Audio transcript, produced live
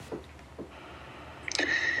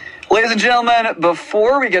Ladies and gentlemen,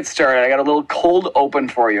 before we get started, I got a little cold open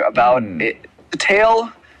for you about the tale.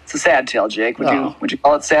 It's a sad tale, Jake. Would you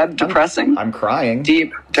call it sad, depressing? I'm crying.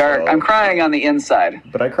 Deep, dark. So... I'm crying on the inside.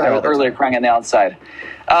 But I cry all the time. Earlier crying on the outside.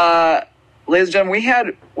 Ladies and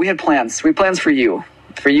gentlemen, we had plans. We had plans for you,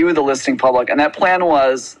 the listening public, and that plan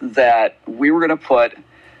was that we were going to put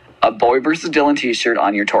a Bowie versus Dylan t-shirt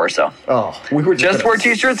on your torso. Oh, we were just where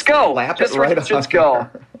t-shirts go. Just where t-shirts go.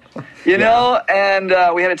 You know, and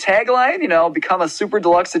we had a tagline, become a super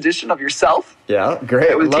deluxe edition of yourself. Yeah,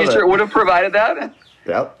 great. The t-shirt would have provided that.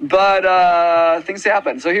 Yep. But things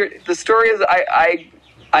happen. So here, the story is I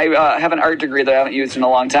have an art degree that I haven't used in a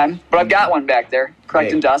long time, but I've got one back there,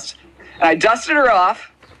 collecting dust. And I dusted her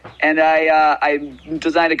off, and I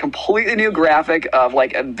designed a completely new graphic of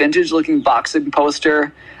like a vintage-looking boxing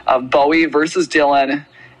poster of Bowie versus Dylan.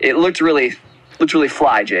 It looked really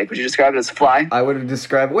fly, Jake. Would you describe it as fly? I would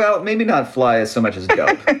describe, well, maybe not fly as so much as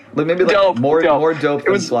dope. Maybe like dope, more dope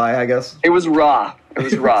than fly, I guess. It was raw. It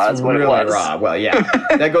was raw. That's what really it was. Raw. Well, yeah,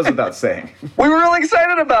 that goes without saying. We were really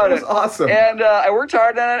excited about it. It was awesome. And I worked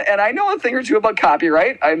hard on it, and I know a thing or two about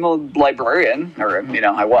copyright. I'm a librarian, or,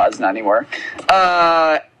 I was, not anymore.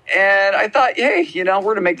 And I thought, hey, we're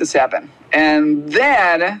going to make this happen. And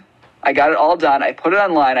then I got it all done. I put it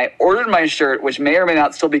online. I ordered my shirt, which may or may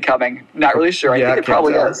not still be coming. Not really sure. I think it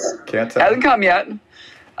probably is. Can't tell. Hasn't come yet.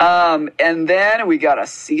 And then we got a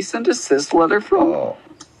cease and desist letter from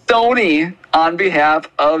Sony on behalf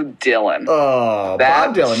of Dylan. Oh,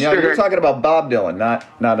 Bob Dylan. Yeah, you're talking about Bob Dylan, not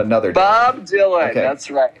another Dylan. Bob Dylan. Okay.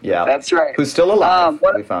 That's right. Yeah. That's right. Who's still alive,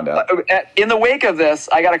 we found out. In the wake of this,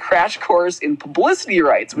 I got a crash course in publicity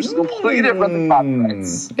rights, which is completely different than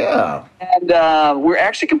copyrights. Yeah. And we're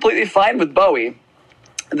actually completely fine with Bowie.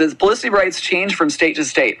 The publicity rights change from state to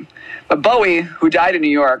state. But Bowie, who died in New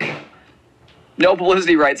York, no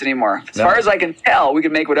publicity rights anymore. As far as I can tell, we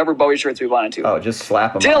can make whatever Bowie shirts we wanted to. Oh, just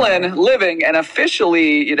slap them Dylan, living and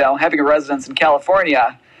officially, having a residence in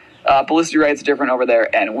California, publicity rights are different over there,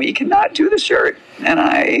 and we cannot do the shirt.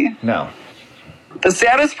 And No. The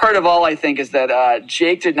saddest part of all, I think, is that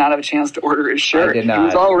Jake did not have a chance to order his shirt. I did not. He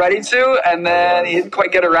was all ready to, and then he didn't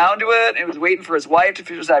quite get around to it. He was waiting for his wife to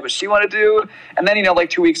decide what she wanted to do. And then, like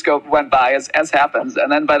 2 weeks went by, as happens.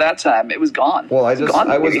 And then by that time, it was gone. Well,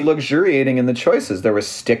 I was luxuriating in the choices. There were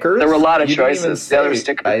stickers. There were a lot of choices. There were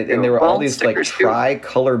stickers. And there were all these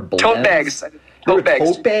tri-color blends. Tote bags. Tote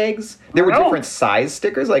bags. There were different size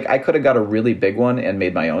stickers. Like, I could have got a really big one and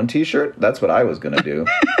made my own t-shirt. That's what I was going to do.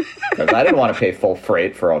 Because I didn't want to pay full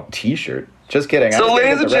freight for a t-shirt. Just kidding. So,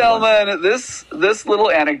 ladies and gentlemen, this little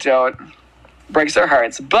anecdote breaks our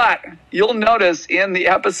hearts. But you'll notice in the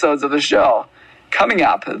episodes of the show coming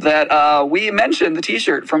up that we mentioned the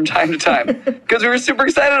t-shirt from time to time. Because we were super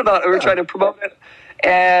excited about it. We were trying to promote it.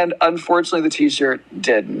 And unfortunately, the t-shirt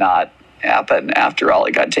did not happen. After all,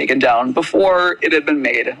 it got taken down before it had been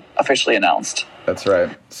made officially announced. That's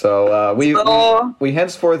right. So we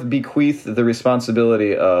henceforth bequeath the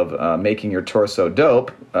responsibility of making your torso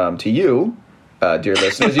dope to you, dear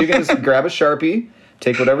listeners. You can just grab a Sharpie,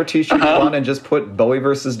 take whatever t-shirt you want, and just put Bowie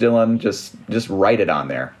versus Dylan. Just write it on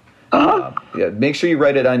there. Make sure you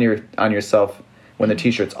write it on yourself when the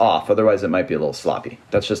t-shirt's off. Otherwise, it might be a little sloppy.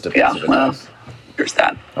 That's just a piece of advice. There's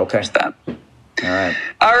that. Okay. There's that. All right.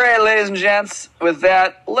 All right, ladies and gents. With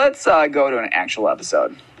that, let's go to an actual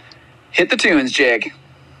episode. Hit the tunes, Jake.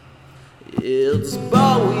 It's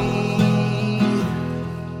Bowie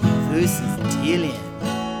versus Dylan.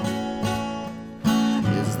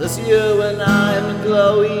 Is this you and I'm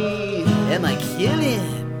glowy? Am I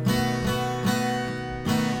killing?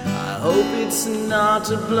 I hope it's not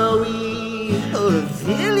a blowy or a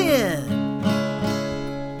villain.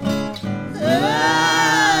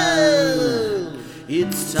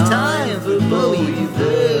 It's time for Bowie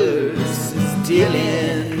versus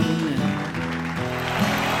Dylan.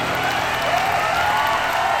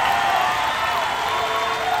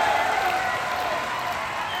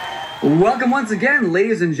 Welcome once again,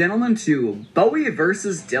 ladies and gentlemen, to Bowie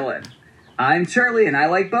versus Dylan. I'm Charlie, and I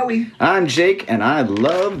like Bowie. I'm Jake, and I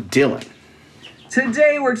love Dylan.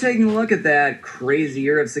 Today, we're taking a look at that crazy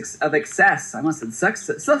year of excess. I almost said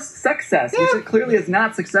success, which it clearly is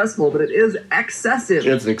not successful, but it is excessive.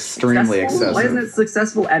 It's extremely excessive. Why isn't it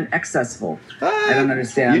successful and excessful? I don't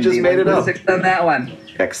understand. You just made it up. On that one.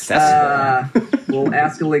 Excessive. We'll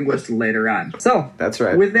ask a linguist later on. So, that's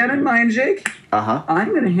right. With that in mind, Jake, I'm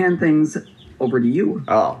going to hand things over to you.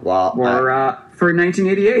 Oh, wow. For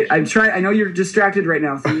 1988. I know you're distracted right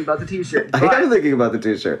now thinking about the t-shirt. I am thinking about the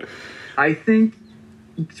t-shirt. I think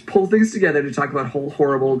pull things together to talk about how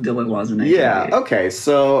horrible Dylan was in 1988. Yeah, okay.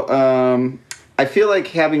 So, I feel like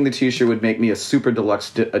having the T-shirt would make me a super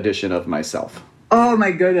deluxe edition of myself. Oh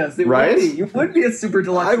my goodness! It Right? would be. You would be a super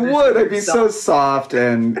deluxe. I edition would. of I'd be so yourself. soft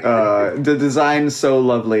and the design's so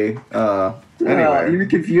lovely. Anyway. You'd be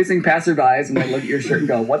confusing passerbys and they look at your shirt and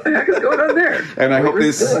go, "What the heck is going on there?" And I hope they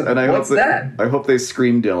What's that? I hope they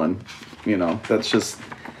scream Dylan. You know, that's just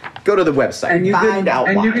go to the website. And you find out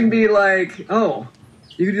and why. you can be like, oh,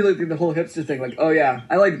 you can do like the whole hipster thing, like, oh yeah,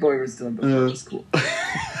 I like Boy vs. Dylan, but it's cool.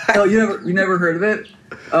 Oh, you never heard of it?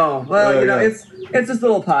 Oh, well, yeah. it's this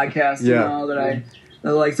little podcast, that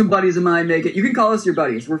like some buddies of mine make it. You can call us your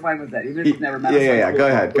buddies. We're fine with that, even if you've never met us. Yeah. Go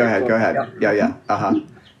ahead. Yeah.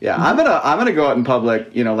 Yeah, I'm gonna go out in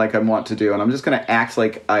public, like I want to do, and I'm just gonna act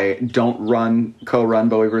like I don't co-run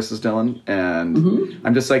Bowie versus Dylan, and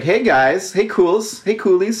I'm just like, hey guys, hey cools, hey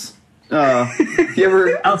coolies, you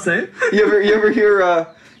ever? I'll say it. You ever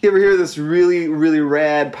hear this really really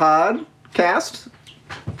rad podcast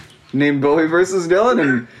named Bowie versus Dylan?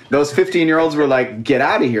 And those 15-year-olds were like, get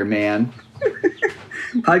out of here, man.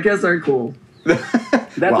 Podcasts aren't cool.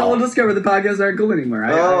 That's how we'll discover the podcasts aren't cool anymore.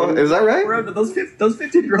 Is that right? Those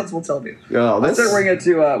 15-year-olds will tell me. Oh, Let's start wearing it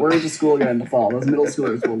to school again in the fall. Those middle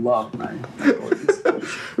schoolers will love my like,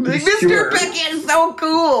 Mr. Beckett is so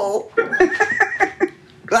cool.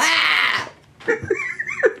 Ah!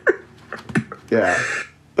 Yeah,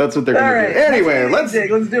 that's what they're going to do. Anyway, let's do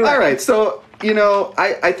it. All right, so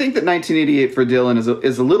I think that 1988 for Dylan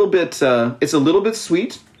is a little bit it's a little bit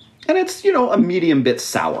sweet, and it's a medium bit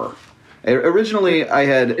sour. Originally, I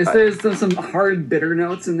had is there some hard bitter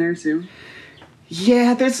notes in there too?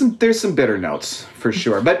 Yeah, there's some bitter notes for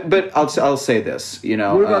sure, but I'll say this, What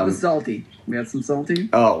about the salty? We had some salty.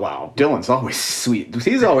 Oh wow, Dylan's always sweet.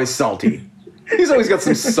 He's always salty. He's always got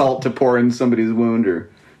some salt to pour in somebody's wound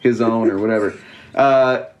or his own or whatever.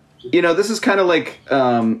 This is kind of like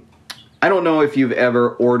I don't know if you've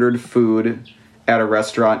ever ordered food at a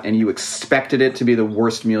restaurant and you expected it to be the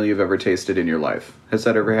worst meal you've ever tasted in your life. Has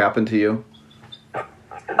that ever happened to you?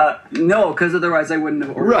 No, because otherwise I wouldn't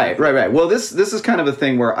have ordered. Right. Well, this is kind of a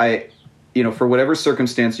thing where I, for whatever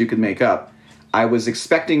circumstance you could make up, I was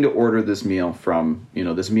expecting to order this meal from,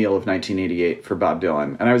 this meal of 1988 for Bob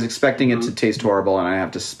Dylan, and I was expecting it to taste horrible, and I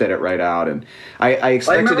have to spit it right out, and I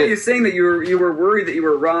expected I remember it. you saying that you were worried that you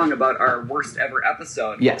were wrong about our worst ever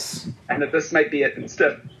episode. Yes. And that this might be it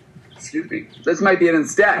instead. Excuse me. This might be it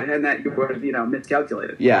instead, and that you would have,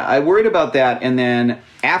 miscalculated. Yeah, I worried about that, and then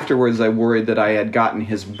afterwards I worried that I had gotten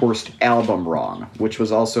his worst album wrong, which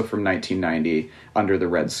was also from 1990, Under the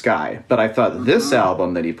Red Sky. But I thought this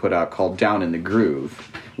album that he put out called Down in the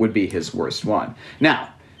Groove would be his worst one. Now,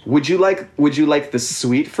 would you like the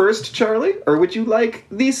sweet first, Charlie, or would you like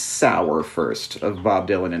the sour first of Bob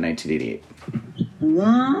Dylan in 1988?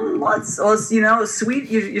 Let's sweet.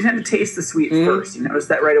 You tend to taste the sweet first. You notice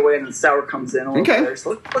that right away, and then sour comes in a little bit.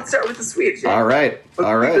 So let's start with the sweet. Jake. All right.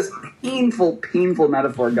 Let's keep this painful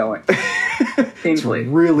metaphor going. Painfully. It's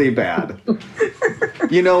really bad.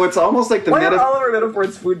 It's almost like the Why are all of our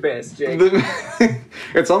metaphors food-based, Jake?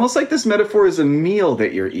 It's almost like this metaphor is a meal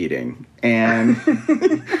that you're eating, and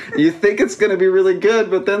you think it's going to be really good,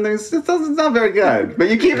 but then it's not very good. But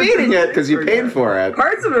you keep eating it because you paid for it.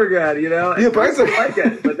 Parts of it are good, Yeah, parts of it like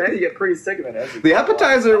it, but then you get pretty sick of it. The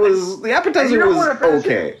appetizer was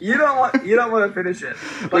okay. You don't want to finish it.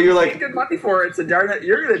 But you're you like, paid good money for it, so darn it,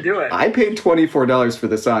 you're going to do it. I paid $24 for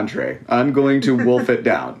this entree. I'm going to wolf it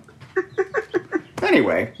down.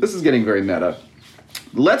 Anyway, this is getting very meta.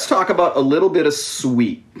 Let's talk about a little bit of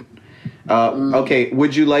sweet. Okay,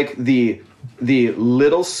 would you like the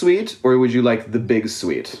little sweet or would you like the big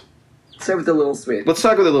sweet? Start with the little sweet. Let's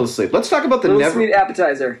talk about the little sweet. Let's talk about the little sweet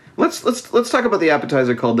appetizer. Let's talk about the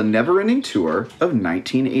appetizer called the Never Ending Tour of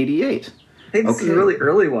 1988. Hey, this is a really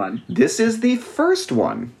early one. This is the first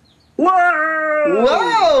one. Whoa!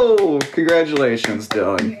 Whoa! Congratulations,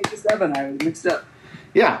 Dylan. 87, I was mixed up.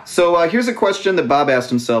 Yeah, so here's a question that Bob asked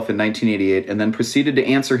himself in 1988 and then proceeded to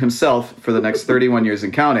answer himself for the next 31 years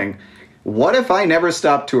and counting. What if I never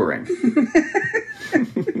stopped touring?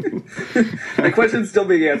 The question's still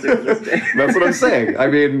being answered to this day. That's what I'm saying. I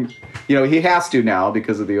mean, he has to now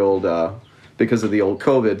because of the old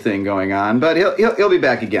COVID thing going on, but he'll be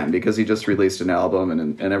back again because he just released an album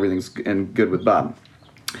and everything's good with Bob.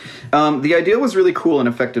 The idea was really cool and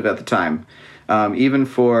effective at the time. Even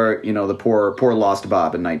for, the poor lost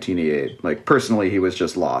Bob in 1988. Like, personally, he was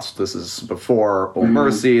just lost. This is before Oh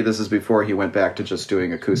Mercy. This is before he went back to just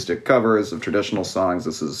doing acoustic covers of traditional songs.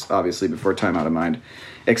 This is obviously before Time Out of Mind,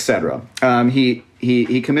 etc. He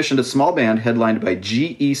he commissioned a small band headlined by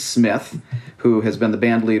G.E. Smith, who has been the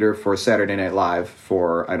band leader for Saturday Night Live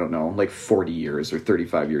for, I don't know, like 40 years or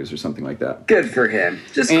 35 years or something like that. Good for him.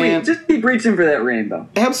 Just keep reaching for that rainbow.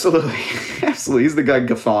 Absolutely. Absolutely. He's the guy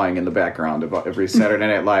guffawing in the background of every Saturday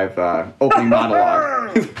Night Live opening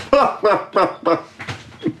monologue.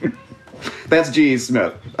 That's G.E.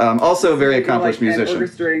 Smith. Also a very accomplished musician.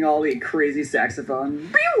 Orchestrating all the crazy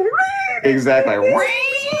saxophone. Exactly.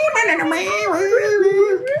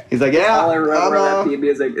 He's like, yeah. All I remember that theme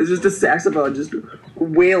music is just a saxophone just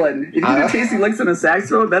wailing. If you do Tasty Licks on a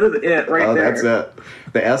saxophone, that is it right there. That's it.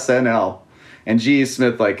 The SNL. And G.E.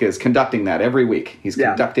 Smith is conducting that every week. He's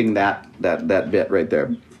conducting that bit right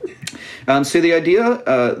there. So the idea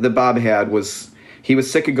that Bob had was he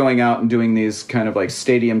was sick of going out and doing these kind of like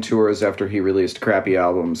stadium tours after he released crappy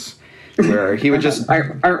albums. Where he would just...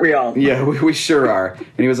 Aren't we all? Yeah, we sure are.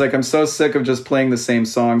 And he was like, I'm so sick of just playing the same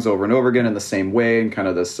songs over and over again in the same way, and kind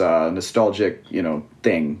of this nostalgic,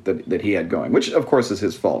 thing that he had going. Which, of course, is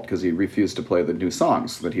his fault, because he refused to play the new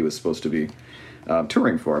songs that he was supposed to be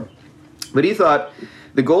touring for. But he thought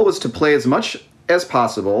the goal was to play as much as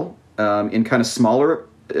possible in kind of smaller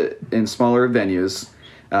venues,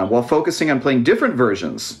 while focusing on playing different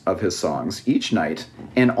versions of his songs each night,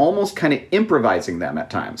 and almost kind of improvising them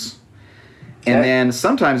at times. And then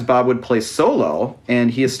sometimes Bob would play solo,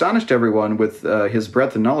 and he astonished everyone with his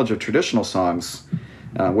breadth and knowledge of traditional songs.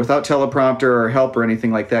 Without teleprompter or help or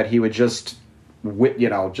anything like that, he would just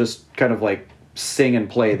kind of like sing and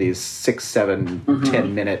play these 6, 7,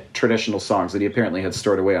 10-minute traditional songs that he apparently had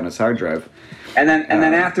stored away on his hard drive. And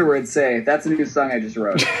then afterwards say, that's a new song I just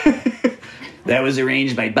wrote. That was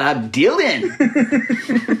arranged by Bob Dylan.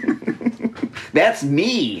 That's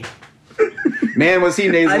me. Man, was he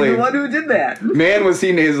nasally. I'm the one who did that. Man, was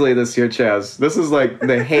he nasally this year, Chaz. This is like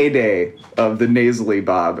the heyday of the nasally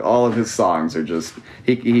Bob. All of his songs are just...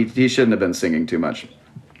 He shouldn't have been singing too much.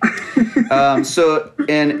 So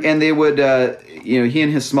they would... he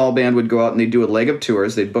and his small band would go out and they'd do a leg of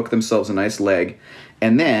tours. They'd book themselves a nice leg.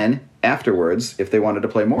 And then, afterwards, if they wanted to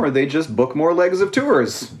play more, they'd just book more legs of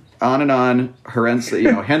tours. On and on,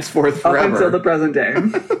 henceforth forever. Up until the present day.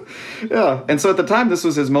 Yeah, and so at the time, this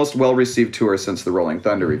was his most well-received tour since the Rolling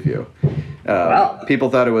Thunder Review. Wow.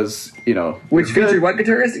 People thought it was, Which featured what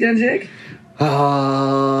guitarist again, Jake?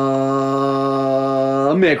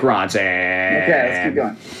 Mick Ronson. Okay, let's keep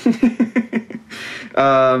going.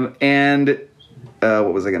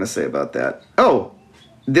 What was I going to say about that? Oh,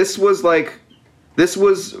 this was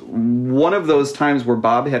one of those times where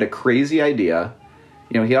Bob had a crazy idea.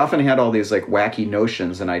 He often had all these like wacky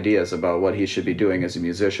notions and ideas about what he should be doing as a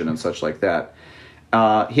musician and such like that.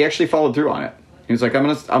 He actually followed through on it. He was like, I'm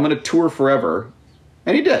gonna tour forever,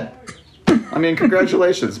 and he did. I mean,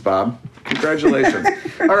 congratulations, Bob. Congratulations.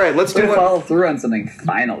 All right, let's follow through on something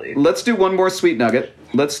finally. Let's do one more sweet nugget.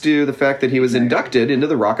 Let's do the fact that he was inducted into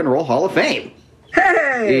the Rock and Roll Hall of Fame.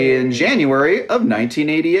 Hey! In January of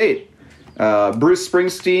 1988. Bruce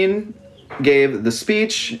Springsteen gave the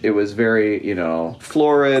speech. It was very,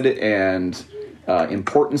 florid and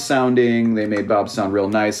important sounding. They made Bob sound real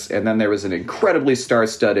nice. And then there was an incredibly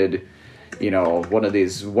star-studded, one of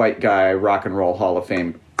these white guy Rock and Roll Hall of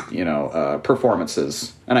Fame,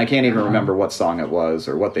 performances. And I can't even remember what song it was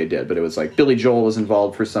or what they did, but it was like Billy Joel was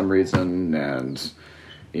involved for some reason, and,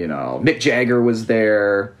 Mick Jagger was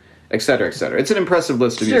there, et cetera, et cetera. It's an impressive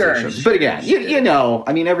list of musicians. But again,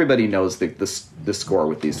 everybody knows the score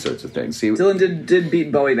with these sorts of things. Dylan did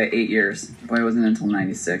beat Bowie by 8 years. Bowie wasn't until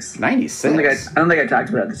 96. 96? I don't think I talked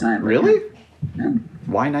about it at the time. Really? Yeah.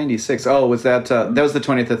 Why 96? Oh, was that was the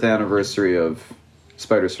 25th anniversary of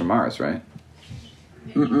Spiders from Mars, right?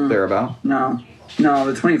 Mm-mm. Thereabout? No,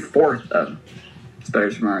 the 24th of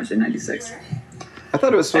Spiders from Mars in 96. I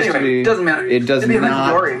thought it was supposed to be... It doesn't matter. It does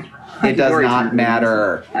not... It does not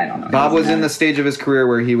matter. I don't know. Bob was in the stage of his career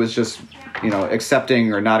where he was just,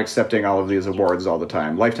 accepting or not accepting all of these awards all the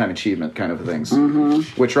time. Lifetime achievement kind of things.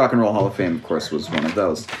 Mm-hmm. Which Rock and Roll Hall of Fame, of course, was one of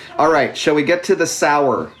those. All right, shall we get to the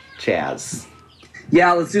sour, Chaz?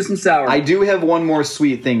 Yeah, let's do some sour. I do have one more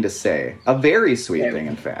sweet thing to say. A very sweet thing,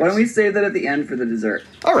 in fact. Why don't we save that at the end for the dessert?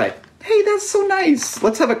 All right. Hey, that's so nice.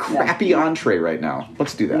 Let's have a crappy entree right now.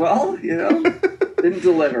 Let's do that. Well, didn't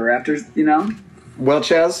deliver after, Well,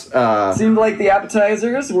 Chaz... seemed like the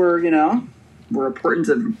appetizers were important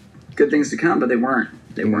of good things to come, but they weren't.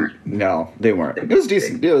 They weren't. No, they weren't. It was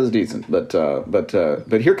decent. It was decent, but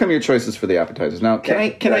here come your choices for the appetizers. Now, can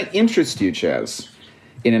I interest you, Chaz,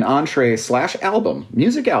 in an entree /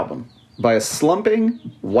 music album by a slumping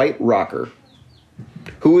white rocker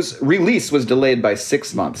whose release was delayed by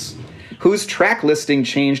 6 months, whose track listing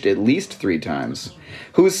changed at least 3 times,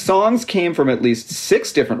 whose songs came from at least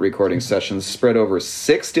 6 different recording sessions spread over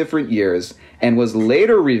 6 different years, and was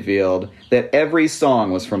later revealed that every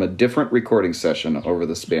song was from a different recording session over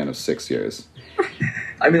the span of 6 years.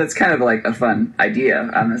 I mean, it's kind of like a fun idea,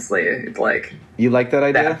 honestly. It's like... You like that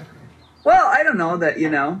idea? Well, I don't know that,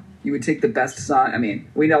 you would take the best song. I mean,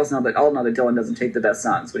 we all know that Dylan doesn't take the best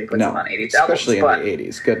songs when he puts them on 80s albums. Especially in the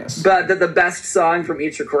 80s, goodness. But the best song from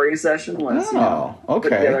each recording session was,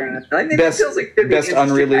 okay. I think it feels like best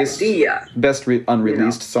unreleased idea. Best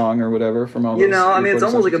unreleased song or whatever from all those. I mean, it's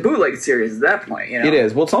almost like a bootleg series at that point. It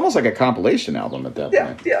is. Well, it's almost like a compilation album at that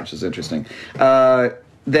point, which is interesting.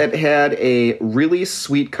 That had a really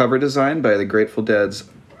sweet cover design by the Grateful Dead's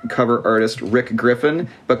cover artist Rick Griffin,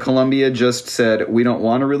 but Columbia just said, we don't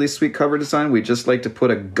want a really sweet cover design, we just like to put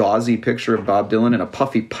a gauzy picture of Bob Dylan in a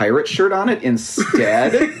puffy pirate shirt on it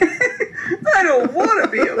instead. I don't want to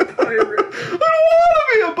be a pirate. I don't want to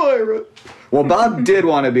be a pirate. Well, Bob did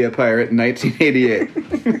want to be a pirate in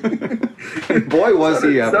 1988. Boy, was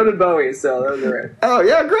he ever. So did Bowie, so that was all right. Oh,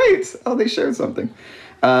 yeah, great. Oh, they shared something.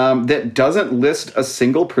 That doesn't list a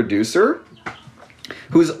single producer,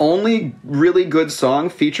 whose only really good song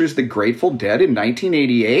features the Grateful Dead in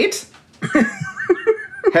 1988?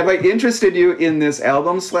 Have I interested you in this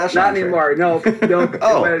album / Not anymore. No.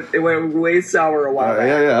 Oh. It went way sour a while back.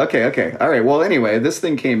 Yeah. Okay. All right. Well, anyway, this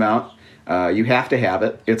thing came out. You have to have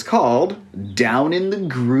it. It's called Down in the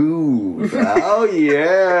Groove. Oh,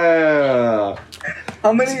 yeah.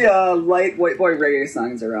 How many light white boy reggae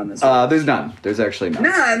songs are on this one? There's none. There's actually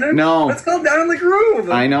none. No. It's called Down in the Groove.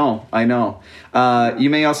 I know. You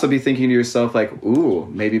may also be thinking to yourself, like, ooh,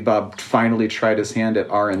 maybe Bob finally tried his hand at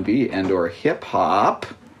R&B and or hip-hop.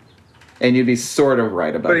 And you'd be sort of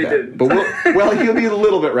right about that. Didn't. But he'll be a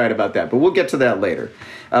little bit right about that, but we'll get to that later.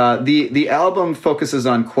 The album focuses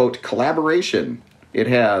on, quote, collaboration. It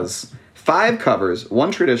has 5 covers,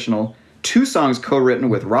 1 traditional, 2 songs co-written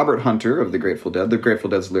with Robert Hunter of the Grateful Dead, the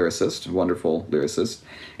Grateful Dead's lyricist, wonderful lyricist,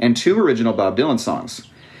 and 2 original Bob Dylan songs.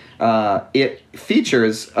 It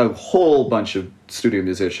features a whole bunch of studio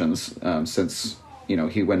musicians since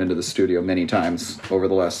he went into the studio many times over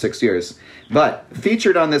the last 6 years. But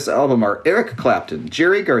featured on this album are Eric Clapton,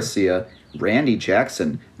 Jerry Garcia, Randy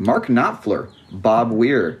Jackson, Mark Knopfler, Bob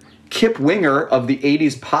Weir, Kip Winger of the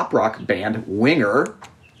 80s pop rock band Winger.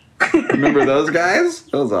 Remember those guys?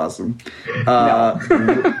 That was awesome.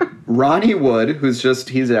 Ronnie Wood, he just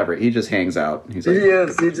hangs out. He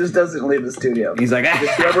is. He just doesn't leave the studio. He's like,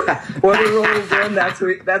 whoever rolls in, that's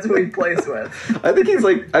who he plays with. I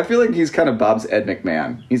feel like he's kind of Bob's Ed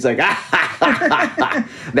McMahon. He's like, that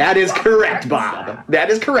is correct, Bob. That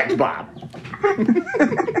is correct, Bob.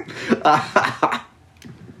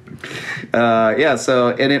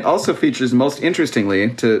 And it also features, most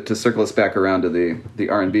interestingly, to circle us back around to the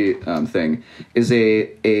R&B thing, is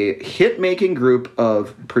a hit-making group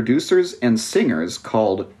of producers and singers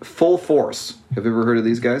called Full Force. Have you ever heard of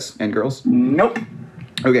these guys and girls? Nope.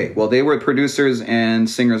 Okay, well, they were producers and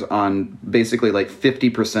singers on basically like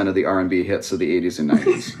 50% of the R&B hits of the 80s and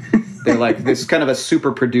 90s. They're like this kind of a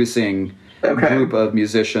super producing group of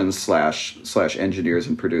musicians slash engineers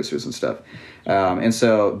and producers and stuff. And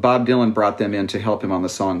so Bob Dylan brought them in to help him on the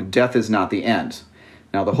song Death Is Not the End.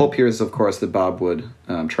 Now, the hope here is, of course, that Bob would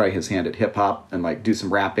try his hand at hip-hop and like do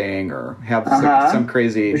some rapping or have some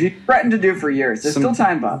crazy... Which he threatened to do for years. There's still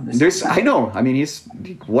time, Bob. I know. I mean,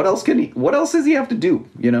 what else does he have to do,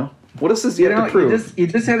 What else does he have to prove? He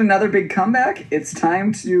just had another big comeback. It's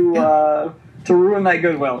time to ruin that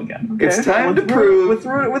goodwill again. Okay? It's time to prove... Let's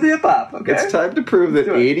ruin it with hip-hop, okay? It's time to prove that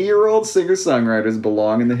 80-year-old singer-songwriters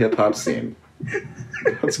belong in the hip-hop scene.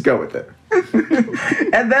 Let's go with it.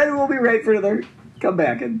 And then we'll be ready for another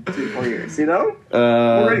comeback in 2-4 years,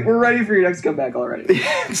 We're ready for your next comeback already.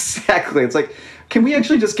 Exactly. It's like, can we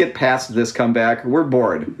actually just get past this comeback? We're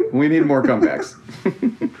bored. We need more comebacks.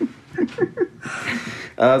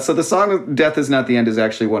 So the song Death Is Not the End is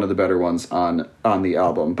actually one of the better ones on the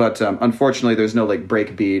album. But unfortunately, there's no like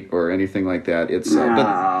break beat or anything like that.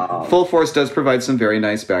 But Full Force does provide some very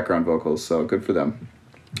nice background vocals, so good for them.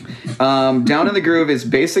 Down in the Groove is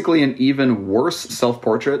basically an even worse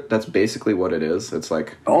self-portrait. That's basically what it is. It's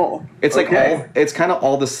like it's kind of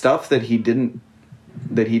all the stuff that he didn't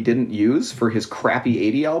use for his crappy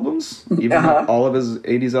 80 albums. Even though all of his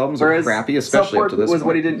 80s albums are crappy, especially up to this was point.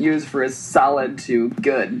 What he didn't use for his solid to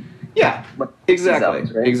good. Yeah, exactly,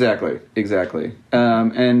 albums, right? exactly.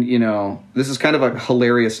 And this is kind of a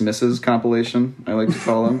hilarious misses compilation, I like to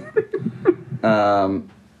call them.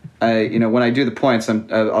 when I do the points,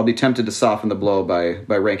 I'll be tempted to soften the blow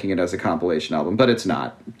by ranking it as a compilation album, but it's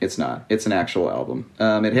not. It's not. It's an actual album.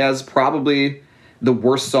 It has probably the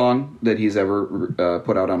worst song that he's ever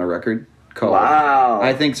put out on a record. Wow.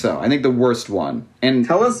 I think so. I think the worst one. And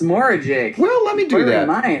tell us more, Jake. Well, let me do that.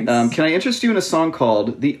 Minds? Can I interest you in a song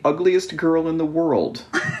called "The Ugliest Girl in the World"?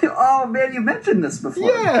 Oh man, you mentioned this before.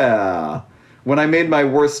 Yeah. When I made my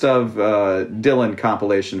worst of Dylan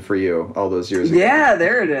compilation for you all those years ago. Yeah,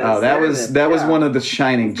 there it is. Oh, that was one of the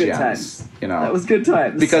shining good gems. Times. That was good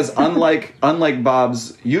times. Because unlike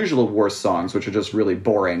Bob's usual worst songs, which are just really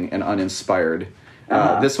boring and uninspired,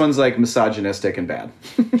 this one's like misogynistic and bad.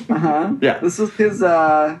 Yeah. This was his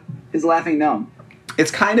Laughing Gnome.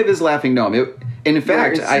 It's kind of his Laughing Gnome. It's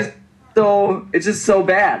just so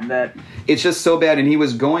bad that it's just so bad, and he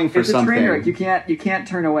was going for something. It's a train wreck. You can't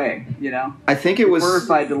turn away. I think it was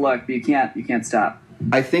horrified to look, but you can't stop.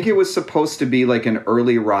 I think it was supposed to be like an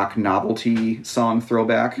early rock novelty song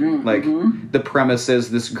throwback. Like the premise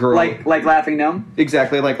is this girl, like Laughing Gnome.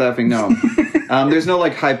 Exactly like Laughing Gnome. There's no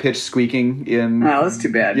like high pitched squeaking in. Oh, that's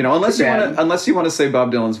too bad. Unless you want to say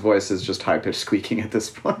Bob Dylan's voice is just high pitched squeaking at this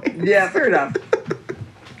point. Yeah, fair enough.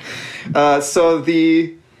 So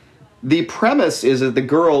the premise is that the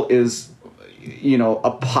girl is,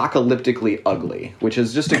 apocalyptically ugly, which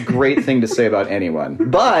is just a great thing to say about anyone.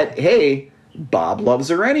 But hey, Bob loves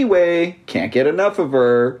her anyway. Can't get enough of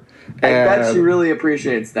her. I bet she really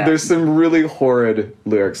appreciates that. There's some really horrid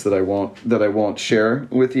lyrics that I won't share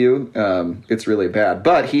with you. It's really bad.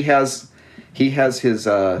 But he has his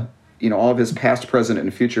all of his past, present,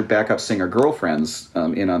 and future backup singer girlfriends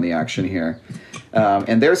in on the action here,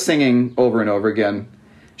 and they're singing over and over again.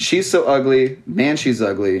 She's so ugly, man, she's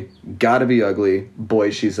ugly. Gotta be ugly, boy,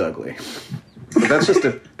 she's ugly. So that's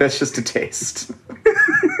just a taste.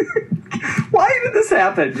 Why did this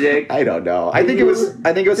happen, Jake? I don't know. I think it was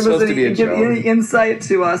supposed to be a joke. Give any insight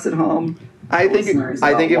to us at home. I think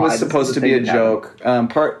it was supposed to be a joke.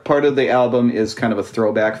 Part of the album is kind of a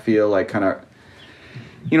throwback feel, like kind of.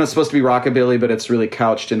 It's supposed to be rockabilly, but it's really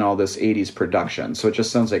couched in all this 80s production. So it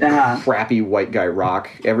just sounds like crappy white guy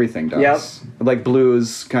rock. Everything does. Yep. Like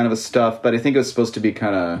blues kind of a stuff, but I think it was supposed to be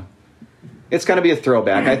it's going to be a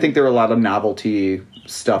throwback. I think there were a lot of novelty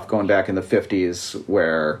stuff going back in the 50s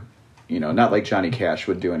where, not like Johnny Cash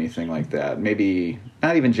would do anything like that. Maybe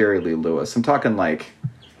not even Jerry Lee Lewis. I'm talking like,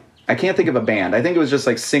 I can't think of a band. I think it was just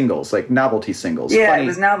like singles, like novelty singles. Yeah, Funny. It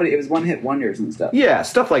was novelty. It was one-hit wonders and stuff. Yeah,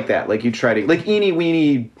 stuff like that. Like you try to, like Eeny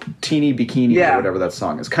Weeny Teeny Bikini or whatever that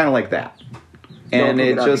song is. Kind of like that. And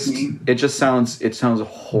it just sounds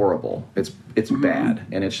horrible. It's bad,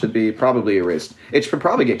 and it should be probably erased. It should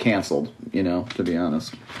probably get canceled. To be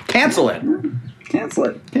honest, cancel it.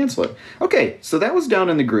 Cancel it. Okay, so that was Down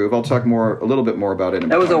in the Groove. I'll talk a little bit more about it.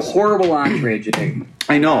 That was a horrible entree, Jake.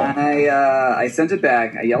 I know. I sent it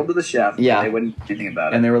back. I yelled to the chef. Yeah, they wouldn't do anything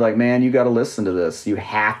about it. And they were like, "Man, you got to listen to this. You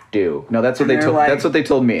have to." No, that's what they told. That's what they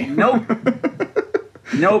told me. Nope.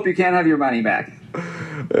 Nope. You can't have your money back.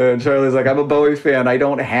 And Charlie's like, "I'm a Bowie fan. I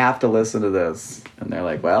don't have to listen to this." And they're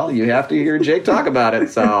like, "Well, you have to hear Jake talk about it.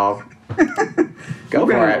 So go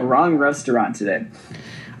for it." Wrong restaurant today.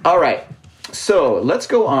 All right. So let's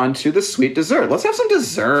go on to the sweet dessert. Let's have some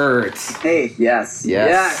desserts. Hey, yes.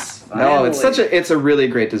 Oh, it's a really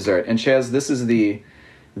great dessert. And Chaz, this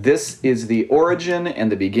is the origin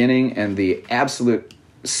and the beginning and the absolute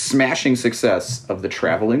smashing success of the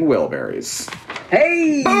Traveling Wilburys.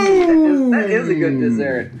 Hey, that is a good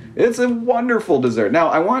dessert. It's a wonderful dessert. Now,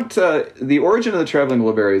 I want the origin of the Traveling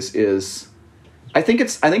Wilburys is. I think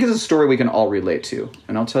it's a story we can all relate to,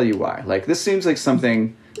 and I'll tell you why. Like, this seems like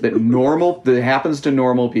something that happens to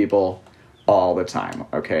normal people all the time,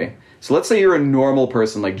 okay? So let's say you're a normal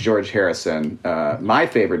person like George Harrison, my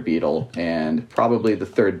favorite Beatle, and probably the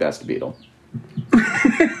third best Beatle.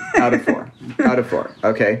 Out of four,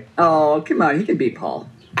 okay? Oh, come on, he can beat Paul.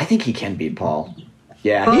 I think he can beat Paul.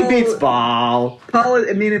 Yeah, he beats Paul.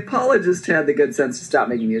 If Paul had just had the good sense to stop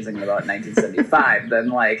making music in about 1975,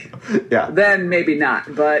 then maybe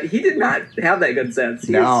not. But he did not have that good sense.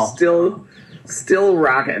 He is still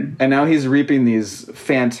rocking. And now he's reaping these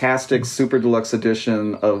fantastic super deluxe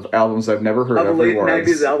edition of albums I've never heard of. Late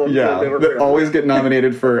 90s albums I've never heard of. Always get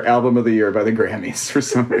nominated for Album of the Year by the Grammys for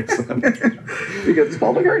some reason. Because it's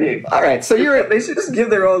Paul McCartney. All right, so they should just give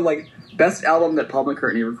their own best album that Paul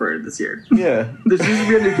McCartney recorded this year. Yeah. There should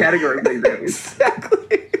be a new category thing there.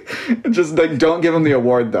 Exactly. Just don't give him the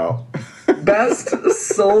award though. Best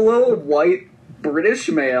solo white British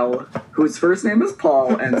male whose first name is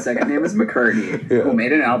Paul and second name is McCartney, who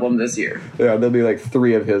made an album this year. Yeah, there'll be like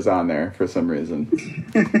 3 of his on there for some reason.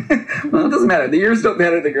 Well, it doesn't matter. The years don't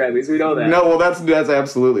matter to the Grammys. We know that. No, well, that's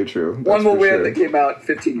absolutely true. One will win that came out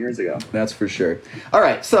 15 years ago. That's for sure. All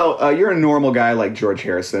right, so you're a normal guy like George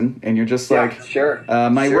Harrison, and you're just like, sure.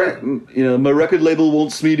 My record label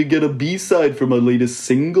wants me to get a B-side for my latest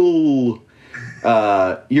single.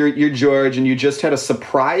 You're George, and you just had a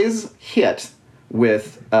surprise hit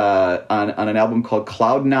with on an album called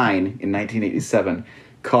Cloud 9 in 1987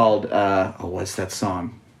 called what's that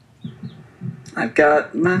song? I've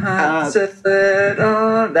got my heart set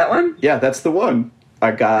on that one. Yeah, that's the one.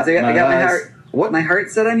 I got my heart. What? My heart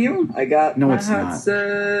set on you? I got no, my it's heart not.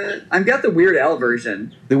 Set. I've got the Weird Al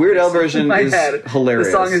version. The Weird Al version is hilarious.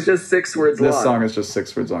 The song is just 6 words long. This song is just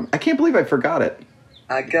 6 words long. I can't believe I forgot it.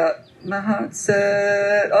 I got my heart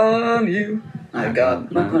set on you. I got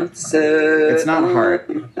my heart set. It's not heart.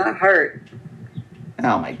 Not heart.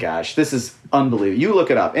 Oh my gosh, this is unbelievable. You look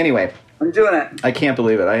it up. Anyway, I'm doing it. I can't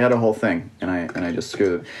believe it. I had a whole thing and I just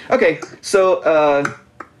screwed it. Okay, so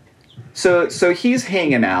he's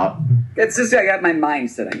hanging out. It's just I got my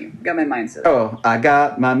mind set on you. Got my mind set. Oh, I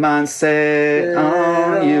got my mind set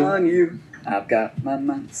on you. I've got my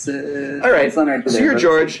mind set. All right, so you're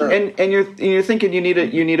George, and you're thinking you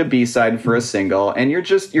need a B-side for a single, and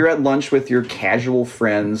you're at lunch with your casual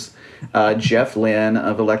friends, Jeff Lynne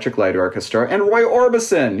of Electric Light Orchestra and Roy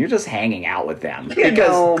Orbison. You're just hanging out with them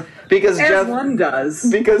because Jeff one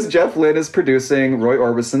does because Jeff Lynne is producing Roy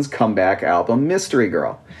Orbison's comeback album Mystery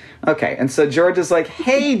Girl. Okay, and so George is like,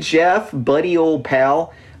 "Hey Jeff, buddy, old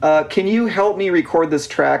pal. Can you help me record this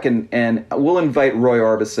track and we'll invite Roy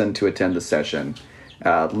Orbison to attend the session."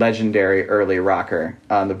 Legendary early rocker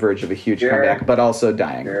on the verge of a huge comeback, but also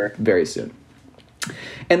dying very soon.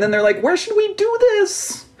 And then they're like, "Where should we do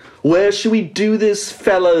this? Where should we do this,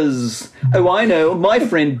 fellas? Oh, I know. My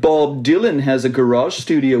friend Bob Dylan has a garage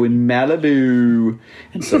studio in Malibu."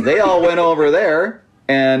 And so they all went over there,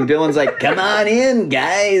 and Dylan's like, "Come on in,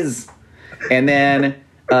 guys." And then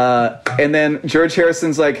George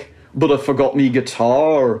Harrison's like, "But I forgot me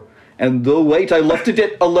guitar. And wait, I left it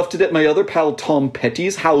at my other pal Tom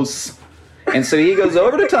Petty's house." And so he goes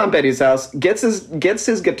over to Tom Petty's house, gets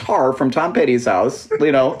his guitar from Tom Petty's house.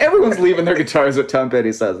 You know, everyone's leaving their guitars at Tom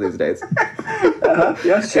Petty's house these days.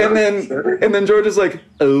 Yeah, sure, and then George is like,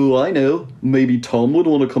 "Oh, I know. Maybe Tom would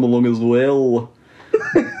want to come along as well."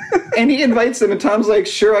 And he invites him, and Tom's like,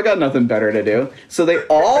 "Sure, I got nothing better to do." So they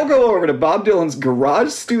all go over to Bob Dylan's garage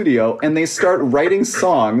studio, and they start writing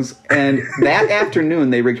songs. And that afternoon,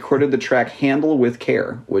 they recorded the track Handle with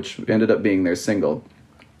Care, which ended up being their single.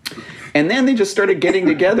 And then they just started getting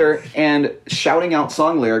together and shouting out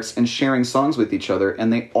song lyrics and sharing songs with each other,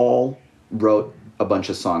 and they all wrote a bunch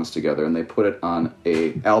of songs together, and they put it on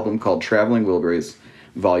an album called Traveling Wilburys,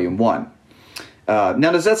 Volume 1.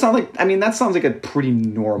 Now, does that sound like... I mean, that sounds like a pretty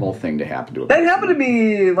normal thing to happen to a That happened to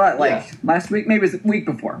me, last week? Maybe it was the week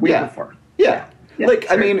before. Before. Yeah. Like,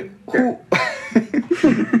 sure. I mean, sure.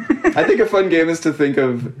 I think a fun game is to think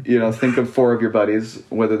of 4 of your buddies,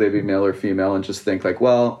 whether they be male or female, and just think like,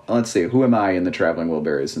 well, let's see, who am I in the Traveling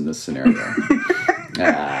Wilburys in this scenario?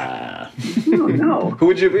 I don't know. Who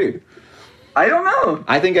would you be? I don't know.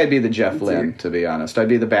 I think I'd be the Jeff Lynne, to be honest. I'd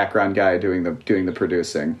be the background guy doing the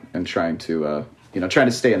producing and trying to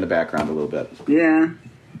stay in the background a little bit. Yeah.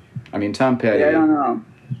 I mean, Tom Petty. Yeah, I don't know.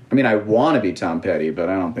 I mean, I want to be Tom Petty, but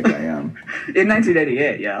I don't think I am. In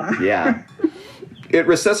 1988, yeah. Yeah. It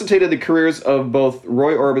resuscitated the careers of both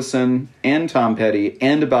Roy Orbison and Tom Petty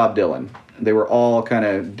and Bob Dylan. They were all kind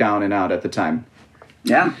of down and out at the time.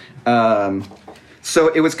 Yeah. So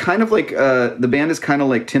it was kind of like, the band is kind of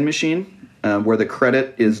like Tin Machine, where the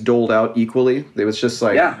credit is doled out equally. It was just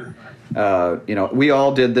like, we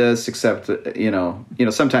all did this, except,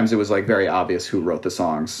 sometimes it was like very obvious who wrote the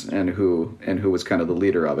songs and who was kind of the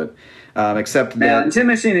leader of it. Except that... in Tin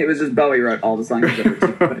Machine, it was just Bowie wrote all the songs.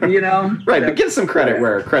 Right, but give some credit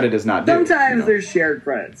where credit is not due. Sometimes there's shared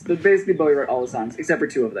credits, but basically Bowie wrote all the songs, except for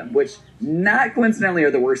 2 of them, which, not coincidentally,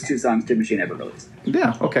 are the worst 2 songs Tin Machine ever released.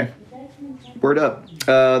 Yeah, okay. Word up.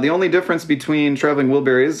 The only difference between Traveling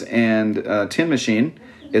Wilburys and Tin Machine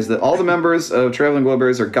is that all the members of Traveling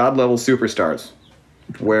Wilburys are god-level superstars.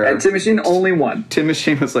 And Tin Machine only one. Tin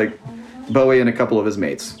Machine was like Bowie and a couple of his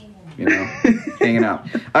mates, hanging out.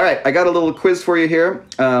 All right, I got a little quiz for you here.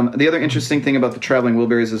 The other interesting thing about the Traveling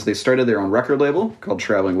Wilburys is they started their own record label called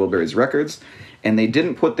Traveling Wilburys Records, and they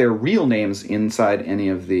didn't put their real names inside any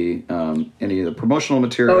of the promotional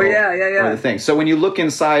material. Oh, yeah. Or the thing. So when you look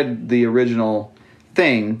inside the original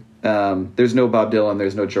thing, There's no Bob Dylan,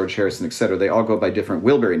 there's no George Harrison, etc. They all go by different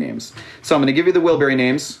Wilbury names. So I'm going to give you the Wilbury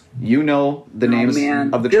names. You know the names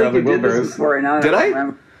of the Traveling Wilburys. Did I?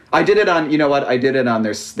 Remember. I did it on, you know what? I did it on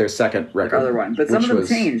their second record. Their other one. But some of them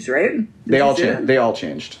changed, right? They all changed. They all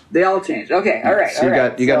changed. Okay, all right. So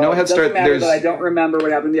you got no head start. I don't remember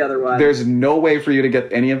what happened to the other one. There's no way for you to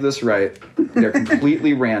get any of this right. They're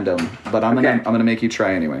completely random, but I'm gonna make you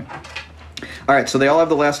try anyway. All right, so they all have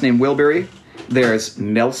the last name Wilbury. There's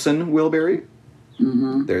Nelson Wilbury.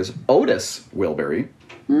 Mm-hmm. There's Otis Wilbury.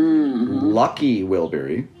 Mm-hmm. Lucky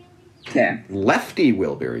Wilbury. Okay. Lefty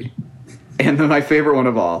Wilbury. And then my favorite one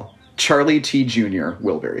of all, Charlie T. Jr.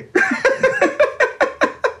 Wilbury.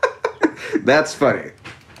 That's funny.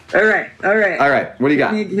 All right. What do you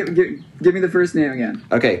got? Give me the first name again.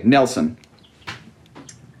 Okay, Nelson.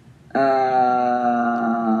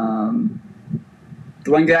 The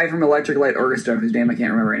one guy from Electric Light Orchestra, whose name I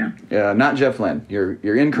can't remember right now. Not Jeff Lynne.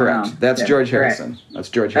 You're incorrect. No. That's George Harrison. Right. That's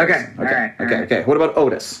George Harrison. Okay. What about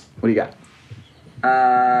Otis? What do you got?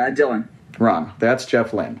 Dylan. Wrong. That's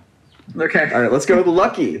Jeff Lynne. Okay. All right, let's go with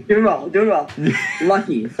Lucky. Doing well.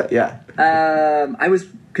 Lucky. Yeah. I was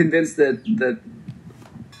convinced that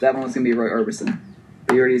one was going to be Roy Orbison.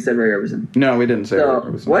 But you already said Roy Orbison. No, we didn't say Roy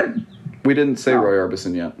Orbison. What? We didn't say Roy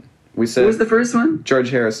Orbison yet. We said. What was the first one?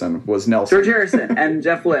 George Harrison was Nelson. George Harrison and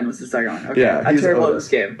Jeff Lynne was the second one. Okay. Yeah, I'm terrible at this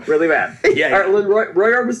game. Really bad. Yeah. All right,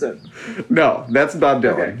 Roy Orbison. No, that's Bob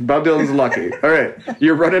Dylan. Okay. Bob Dylan's Lucky. All right,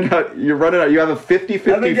 you're running out. You have a 50-50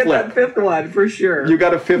 flip. I'm gonna get that fifth one for sure. You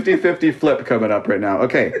got a 50-50 flip coming up right now.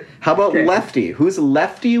 Okay, how about Lefty? Who's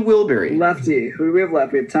Lefty Wilbury? Lefty. Who do we have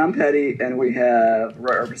left? We have Tom Petty and we have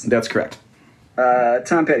Roy Orbison. That's correct.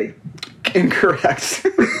 Tom Petty. Incorrect.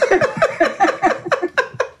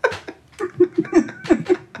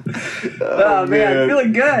 Oh man, I'm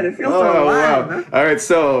feeling good. It feels so alive. Wow. All right,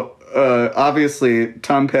 so obviously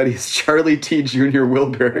Tom Petty's Charlie T. Jr.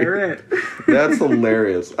 Wilbury. All right. That's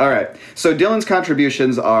hilarious. All right, so Dylan's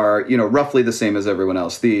contributions are roughly the same as everyone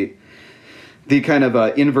else. The kind of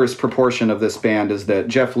inverse proportion of this band is that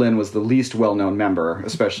Jeff Lynne was the least well-known member,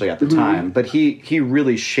 especially at the time, but he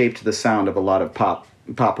really shaped the sound of a lot of pop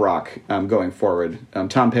rock going forward.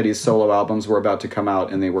 Tom Petty's solo albums were about to come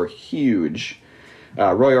out, and they were huge.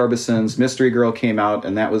 Roy Orbison's Mystery Girl came out,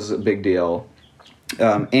 and that was a big deal.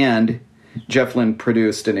 And Jeff Lynne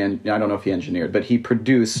produced, and I don't know if he engineered, but he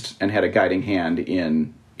produced and had a guiding hand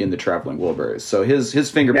in the Traveling Wilburys. So his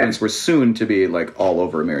fingerprints were soon to be like all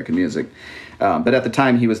over American music. But at the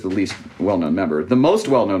time, he was the least well-known member. The most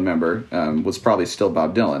well-known member was probably still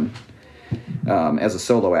Bob Dylan, as a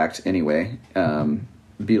solo act anyway.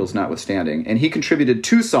 Beatles notwithstanding, and he contributed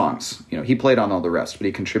 2 songs. He played on all the rest, but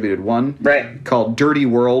he contributed one called "Dirty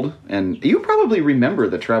World." And you probably remember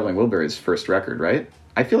the Traveling Wilburys' first record, right?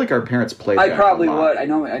 I feel like our parents played. I probably would. I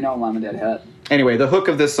know. Mom and Dad had. Anyway, the hook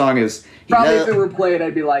of this song is probably if it were played,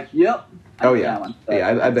 I'd be like, "Yep." Oh yeah, that one.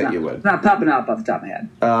 Yeah. I bet you would. It's not popping up off the top of my head.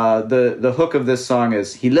 The hook of this song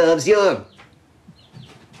is "He loves you."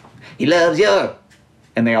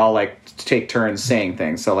 And they all take turns saying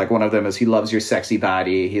things. So one of them is, he loves your sexy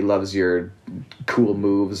body, he loves your cool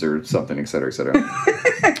moves, or something, etc., etc.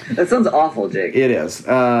 That sounds awful, Jake. It is.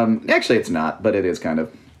 Actually, it's not, but it is kind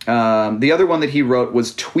of. The other one that he wrote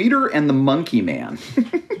was Tweeter and the Monkey Man.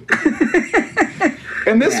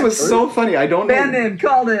 And this was so funny. I don't know. Band name,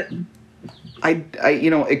 called it. I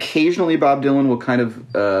occasionally Bob Dylan will kind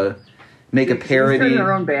of make a parody. He's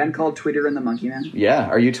our own band called Tweeter and the Monkey Man. Yeah.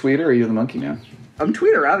 Are you Tweeter or are you the Monkey Man? I'm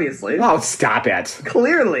Tweeter, obviously. Oh, stop it.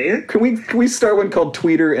 Clearly. Can we start one called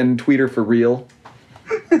Tweeter and Tweeter for real?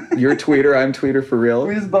 You're Tweeter, I'm Tweeter for real.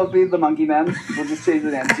 We just both be the Monkey Man. We'll just change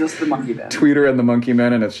the name. Just the Monkey Man. Tweeter and the Monkey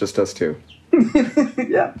Man, and it's just us two.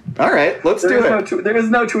 Yeah. All right, let's do it. There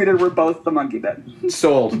is no Tweeter. We're both the Monkey Man.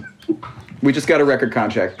 Sold. We just got a record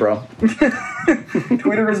contract, bro.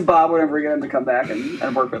 Tweeter is Bob whenever we get him to come back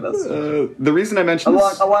and work with us. The reason I mentioned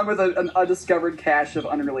this... Along with an undiscovered cache of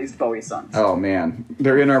unreleased Bowie songs. Oh, man.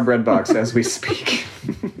 They're in our bread box as we speak.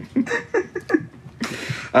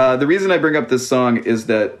 The reason I bring up this song is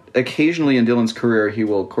that occasionally in Dylan's career, he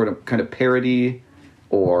will kind of parody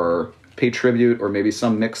or pay tribute or maybe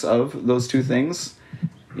some mix of those two things.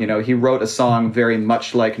 He wrote a song very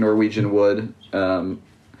much like Norwegian Wood,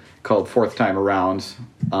 called Fourth Time Around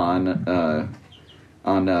on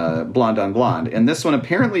Blonde on Blonde. And this one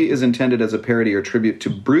apparently is intended as a parody or tribute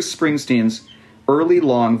to Bruce Springsteen's early,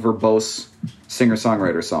 long, verbose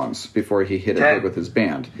singer-songwriter songs before he hit it big with his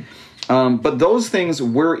band. But those things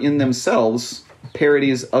were in themselves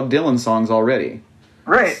parodies of Dylan songs already.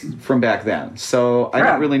 Right. From back then. So I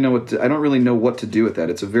don't really know what to do with that.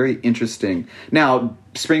 It's a very interesting. Now,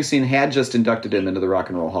 Springsteen had just inducted him into the Rock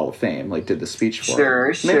and Roll Hall of Fame, like did the speech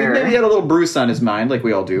for him. Maybe he had a little Bruce on his mind, like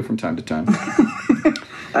we all do from time to time.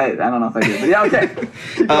 I don't know if I did, but yeah,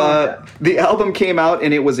 okay. The album came out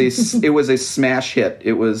and it was a smash hit.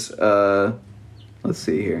 It was let's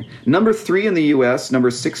see here, number 3 in the U.S.,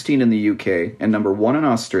 number 16 in the U.K., and number 1 in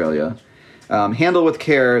Australia. Handle with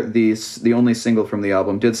Care, the only single from the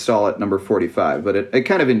album, did stall at number 45, but it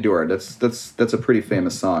kind of endured. That's a pretty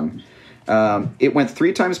famous song. It went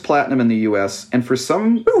 3 times platinum in the U.S., and for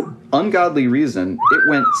some ungodly reason, it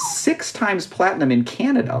went 6 times platinum in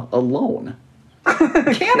Canada alone.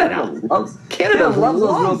 Canada loves those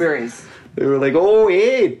Wilburys. They were like, oh,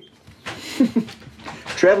 hey,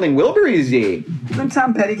 Traveling Wilburys, yeah. Isn't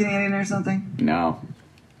Tom Petty Canadian or something? No,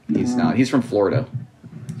 he's not. He's from Florida.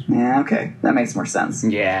 Yeah, okay. That makes more sense.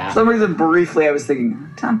 Yeah. For some reason, briefly, I was thinking,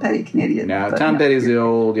 Tom Petty Canadian. No, Tom Petty's the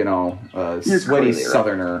old, sweaty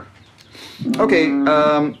Southerner. Okay,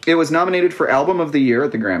 it was nominated for Album of the Year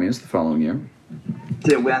at the Grammys the following year.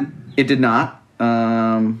 Did it win? It did not.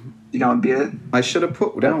 You know what beat it? I should have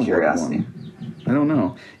put down curiosity. One. I don't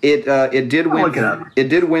know. It did win. Look it up. It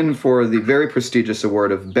did win for the very prestigious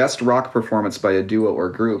award of Best Rock Performance by a Duo or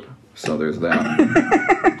Group. So there's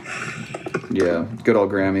that. Yeah, good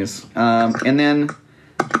old Grammys. And then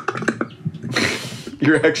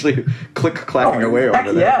you're actually clacking away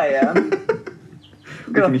over there. Yeah, I am.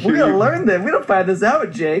 We're gonna learn this. We don't find this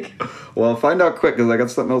out, Jake. Well, find out quick because I got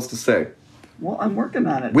something else to say. Well, I'm working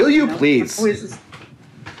on it. Will you please?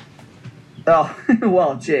 Oh,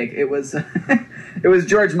 well, Jake, it was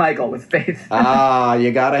George Michael with Faith.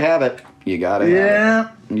 You gotta have it. You gotta have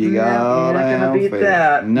it. You gotta you're not gonna beat faith.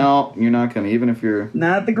 that. No, you're not gonna, even if you're...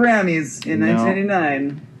 Not at the Grammys in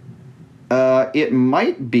 1989. It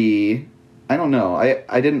might be... I don't know.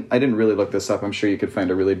 I didn't really look this up. I'm sure you could find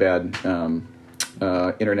a really bad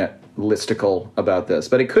internet listicle about this.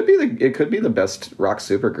 But it could be the best rock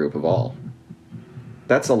supergroup of all.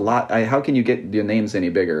 That's a lot. How can you get your names any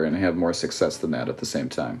bigger and have more success than that at the same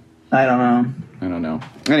time? I don't know.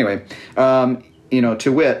 Anyway,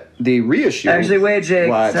 to wit, the reissue... Actually, wait, Jake.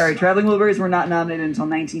 What? Sorry, Traveling Wilburys were not nominated until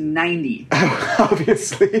 1990.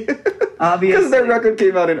 Obviously. Because their record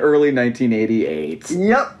came out in early 1988.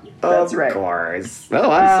 Yep, that's right. Of course.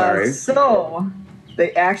 Oh, I'm sorry. So,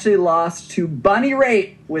 they actually lost to Bonnie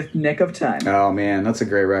Raitt with Nick of Time. Oh, man, that's a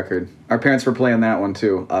great record. Our parents were playing that one,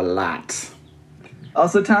 too, a lot.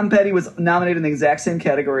 Also, Tom Petty was nominated in the exact same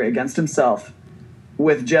category against himself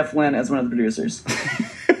with Jeff Lynne as one of the producers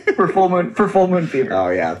for Full Moon Fever. Oh,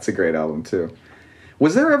 yeah, it's a great album, too.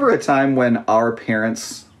 Was there ever a time when our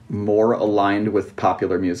parents more aligned with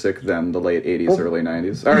popular music than the late 80s, early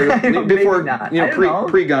 90s? Or before,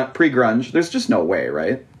 pre-grunge? There's just no way,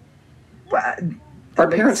 right? Well, our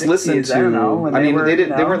parents 60s, listened to...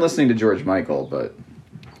 they weren't listening to George Michael, but...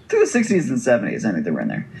 Through the 60s and 70s, I think they were in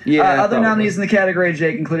there. Yeah, other nominees in the category,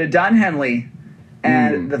 Jake, included Don Henley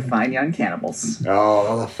and the Fine Young Cannibals.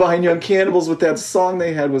 Oh, the Fine Young Cannibals with that song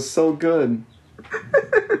they had was so good.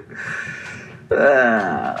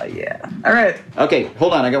 Yeah. All right. Okay,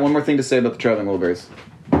 hold on. I got one more thing to say about the Traveling Wilburys.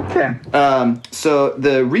 Okay. So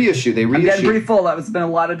the reissue, I'm getting pretty full. It's been a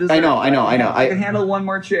lot of dessert. I know. I can handle one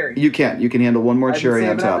more cherry. You can handle one more cherry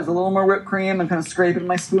on top. There's a little more whipped cream. I'm kind of scraping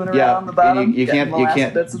my spoon around the bottom. You can't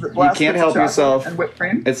help yourself. And whipped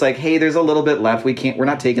cream. It's like, hey, there's a little bit left. We're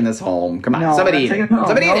not taking this home. Come on, somebody eat it.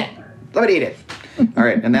 Somebody eat it. All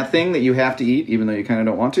right, and that thing that you have to eat, even though you kind of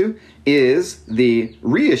don't want to, is the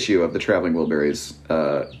reissue of the Traveling Wilburys.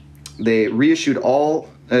 They reissued all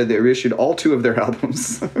 2 of their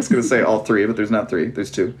albums. I was going to say all 3, but there's not 3.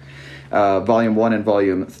 There's 2. Volume 1 and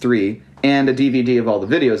Volume 3, and a DVD of all the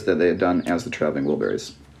videos that they had done as the Traveling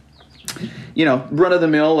Wilburys.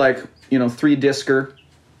 Run-of-the-mill, 3-discer,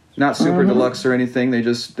 not super deluxe or anything.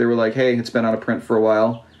 They were like, hey, it's been out of print for a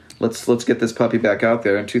while. Let's get this puppy back out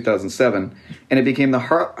there in 2007. And it became the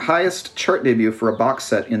highest chart debut for a box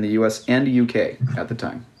set in the US and UK at the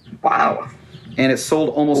time. Wow. And it sold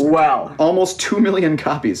almost 2 million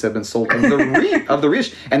copies have been sold of the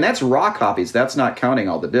reissue. And that's raw copies. That's not counting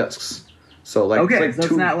all the discs. So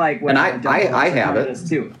it's not like... And I have it.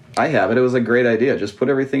 Too. I have it. It was a great idea. Just put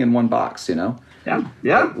everything in one box, Yeah.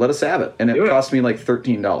 Let us have it. And it cost me like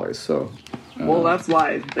 $13, so... Well, that's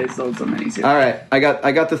why they sold so many, too. All right. I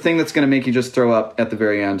got the thing that's going to make you just throw up at the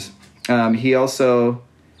very end. He also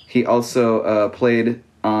played...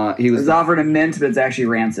 he was offered a mint, but it's actually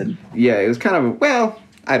rancid. Yeah, it was kind of... Well,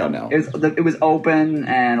 I don't know. It was open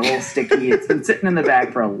and a little sticky. It's been sitting in the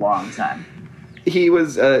bag for a long time. He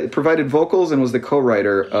was provided vocals and was the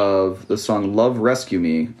co-writer of the song "Love Rescue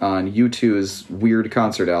Me" on U2's weird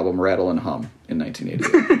concert album "Rattle and Hum" in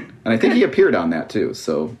 1988, and I think he appeared on that too.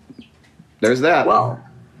 So there's that. Well,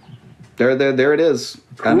 there it is.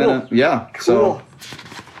 Cool. Cool.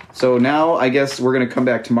 So now I guess we're gonna come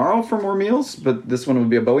back tomorrow for more meals, but this one will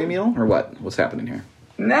be a Bowie meal, or what? What's happening here?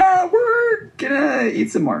 Nah, we're gonna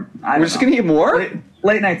eat some more. We're just gonna eat more?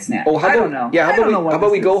 Late night snack. Oh, I don't know. Yeah, how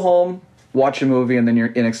about we go home, watch a movie, and then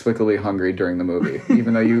you're inexplicably hungry during the movie,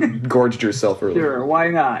 even though you gorged yourself earlier. Sure, why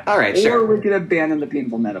not? All right, sure. Or we could abandon the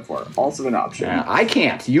painful metaphor. Also an option. I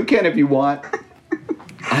can't. You can if you want.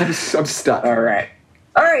 I'm stuck. All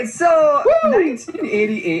right, so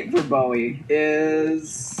 1988 for Bowie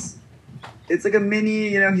is... It's like a mini,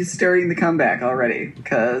 he's starting the comeback already.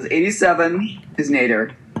 Because 87, his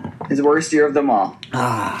nadir, his worst year of them all.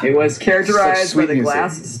 It was characterized by the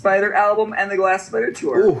Glass Spider album and the Glass Spider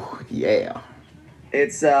tour. Ooh, yeah.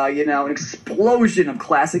 It's, an explosion of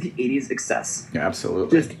classic 80s excess. Yeah,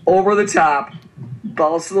 absolutely. Just over the top,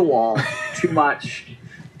 balls to the wall, too much,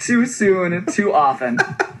 too soon, too often.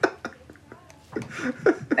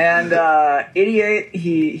 And 88,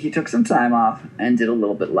 he took some time off and did a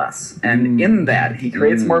little bit less. And in that, he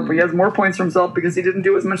creates more. He has more points for himself because he didn't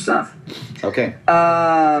do as much stuff. Okay.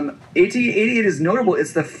 88 is notable.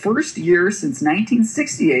 It's the first year since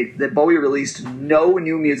 1968 that Bowie released no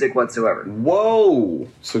new music whatsoever. Whoa!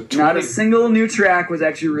 So not a single new track was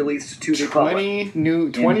actually released to the public.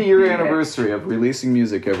 20-year anniversary of releasing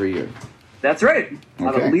music every year. That's right. Okay.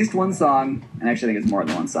 Of at least one song, and actually I think it's more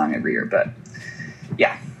than one song every year, but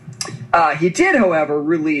yeah. He did, however,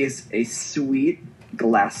 release a sweet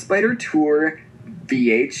Glass Spider Tour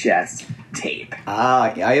VHS tape. I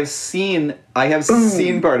have seen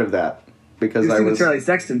part of that because I was the Charlie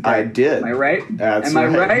Sexton part. I did. Am I right? That's Am I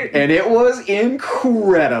right? And it was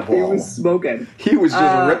incredible. He was smoking. He was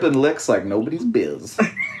just ripping licks like nobody's biz.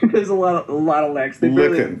 There's a lot of licks.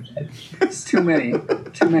 Licking. It's too many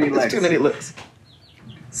licks. Too many licks.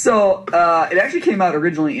 So, it actually came out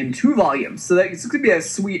originally in 2 volumes. So this could be a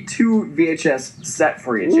sweet 2 VHS set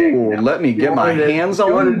for you, Jake. Ooh, let me get my hands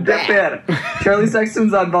on that. Charlie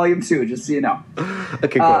Sexton's on volume 2, just so you know.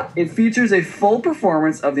 Okay, cool. It features a full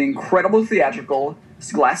performance of the incredible theatrical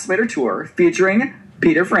Glass Spider Tour, featuring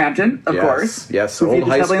Peter Frampton, of course. Yes, who old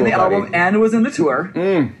high features heavily in the school album and was in the tour.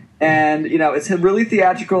 And, it's really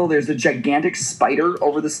theatrical. There's a gigantic spider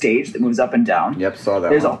over the stage that moves up and down. Yep, saw that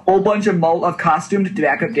There's one. a whole bunch of costumed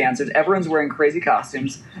backup dancers. Everyone's wearing crazy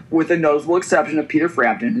costumes, with the notable exception of Peter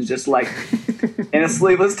Frampton, who's just, in a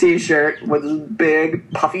sleeveless t-shirt with his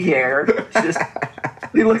big, puffy hair.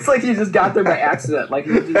 He looks like he just got there by accident.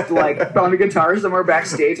 He just, found a guitar somewhere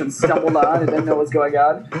backstage and stumbled on and didn't know what's going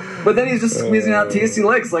on. But then he's just squeezing out tasty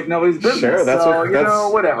licks like nobody's business.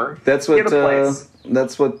 Sure, whatever. That's what... Get a place.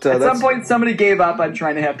 At some point, somebody gave up on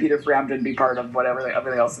trying to have Peter Frampton be part of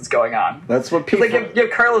everything else that's going on. That's what people... you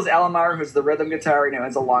have Carlos Alomar, who's the rhythm guitar,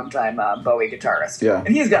 is a longtime Bowie guitarist. Yeah.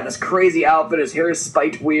 And he's got this crazy outfit. His hair is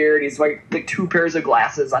spiked weird. He's like 2 pairs of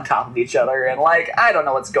glasses on top of each other. And, I don't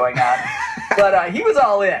know what's going on. But he was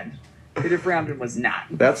all in. Peter Frampton was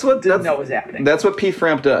not. Didn't know what was happening. That's what P.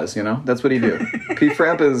 Framp does, That's what he do. P.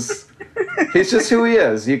 Framp is... He's just who he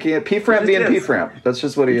is. You can't P. Framp being P. Framp. That's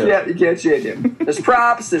just what he is. Yeah, you can't change him. There's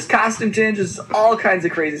props, there's costume changes, all kinds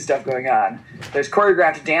of crazy stuff going on. There's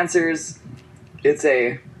choreographed dancers. It's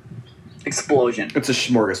a explosion. It's a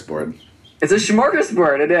smorgasbord. It's a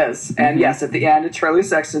smorgasbord, it is. And yes, at the end, Charlie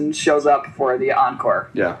Sexton shows up for the encore.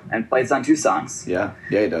 Yeah. And plays on 2 songs. Yeah,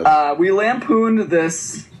 he does. We lampooned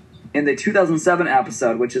this in the 2007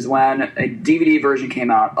 episode, which is when a DVD version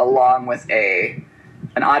came out along with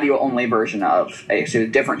an audio-only version of a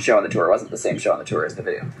different show on the tour. It wasn't the same show on the tour as the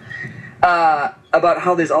video. About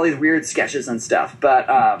how there's all these weird sketches and stuff. But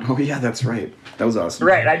oh yeah, that's right. That was awesome.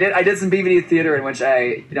 Right, I did some BVD theater in which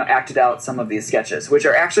I acted out some of these sketches, which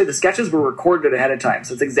are actually the sketches were recorded ahead of time,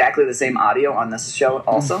 so it's exactly the same audio on this show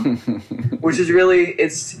also, which is really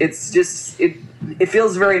it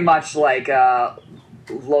feels very much like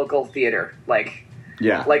local theater,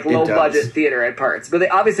 low budget theater at parts. But they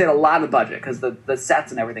obviously had a lot of budget because the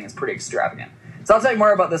sets and everything is pretty extravagant. So I'll talk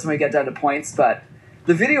more about this when we get down to points, but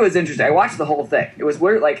the video is interesting. I watched the whole thing. It was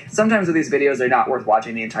weird. Sometimes with these videos, they're not worth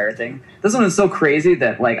watching the entire thing. This one is so crazy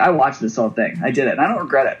that, I watched this whole thing. I did it, and I don't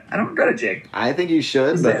regret it. I don't regret it, Jake. I think you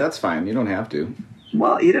should, but that's fine. You don't have to.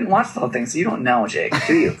 Well, you didn't watch the whole thing, so you don't know, Jake,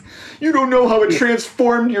 do you? You don't know how it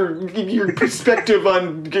transformed your perspective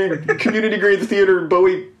on community-grade theater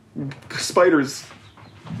Bowie spiders.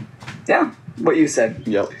 Yeah, what you said.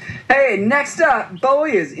 Yep. Hey, next up,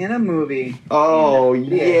 Bowie is in a movie. Oh,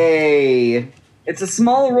 yay. It's a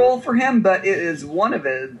small role for him, but it is one of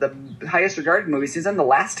the highest regarded movies. He's in The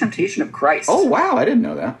Last Temptation of Christ. Oh, wow. I didn't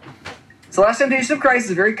know that. So Last Temptation of Christ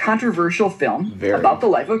is a very controversial film about the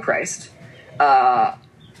life of Christ. I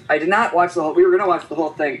did not watch the whole... We were going to watch the whole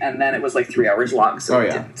thing, and then it was like 3 hours long, so we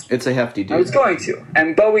didn't. It's a hefty dude. I was going to.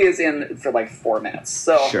 And Bowie is in for like 4 minutes.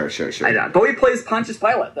 So Sure. Bowie plays Pontius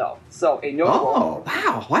Pilate, though. So a notable... Oh,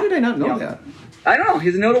 wow. Why did I not know that? I don't know.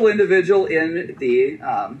 He's a notable individual in the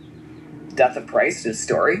death of Christ, his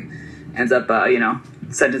story. Ends up,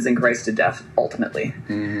 sentencing Christ to death, ultimately.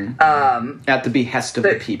 Mm-hmm. At the behest of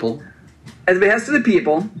the people. At the behest of the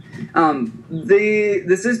people.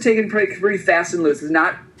 This is taken pretty fast and loose. It's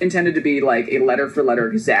not intended to be like a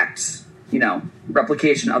letter-for-letter exact,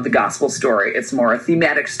 replication of the gospel story. It's more a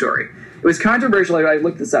thematic story. It was controversial. I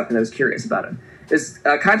looked this up because I was curious about it. It's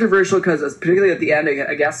controversial because, particularly at the end,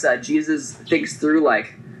 I guess Jesus thinks through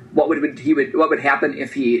like what would happen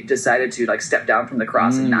if he decided to like step down from the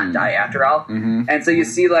cross and not die after all. Mm-hmm. And so you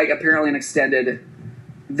see like apparently an extended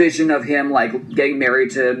vision of him like getting married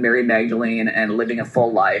to Mary Magdalene and living a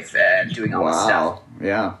full life and doing all this stuff.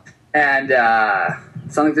 Yeah. And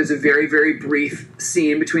it sounds like there's a very, very brief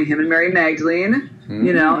scene between him and Mary Magdalene,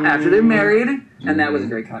 after they're married, and that was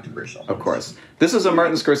very controversial. Of course. This is a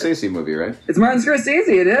Martin Scorsese movie, right? It's Martin Scorsese,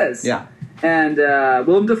 it is. Yeah. And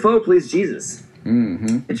Willem Dafoe plays Jesus.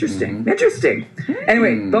 Mm-hmm. Interesting.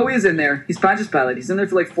 Anyway, Bowie is in there. He's Pontius Pilate. He's in there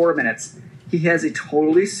for like 4 minutes. He has a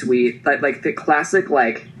totally sweet, like the classic,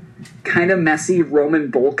 like, kind of messy Roman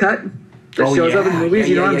bowl cut that shows up in movies.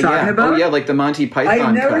 You know what I'm talking about? Oh, yeah, like the Monty Python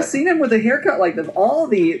I've never cut. seen him with a haircut like this. All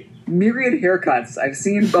the myriad haircuts I've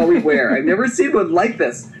seen Bowie wear, I've never seen one like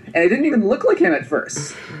this. And it didn't even look like him at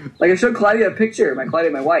first. Like, I showed Claudia a picture, my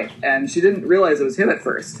wife, and she didn't realize it was him at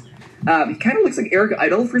first. He kind of looks like Eric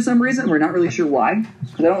Idle for some reason. We're not really sure why,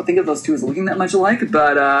 because I don't think of those two as looking that much alike.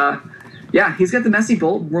 But, yeah, he's got the messy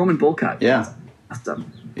Roman bowl cut. Yeah. Awesome.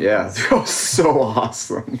 Yeah, that was so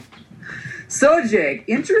awesome. So, Jake,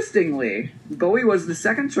 interestingly, Bowie was the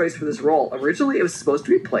second choice for this role. Originally, it was supposed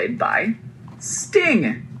to be played by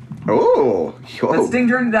Sting. Oh. But Sting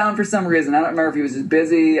turned it down for some reason. I don't remember if he was just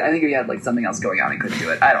busy. I think he had like something else going on and couldn't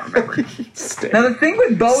do it. I don't remember. Now, the thing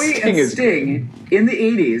with Bowie and Sting in the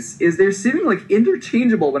 80s is they're seemingly like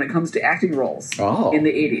interchangeable when it comes to acting roles in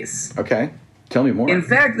the 80s. Okay. Tell me more. In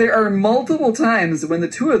fact, there are multiple times when the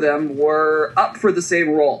two of them were up for the same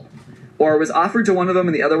role. Or was offered to one of them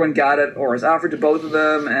and the other one got it, or was offered to both of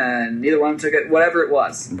them and neither one took it, whatever it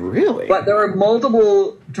was. Really? But there are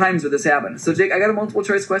multiple times where this happened. So, Jake, I got a multiple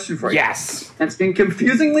choice question for you. Yes! And it's been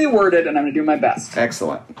confusingly worded, and I'm going to do my best.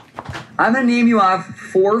 Excellent. I'm going to name you off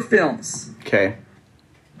 4 films. Okay.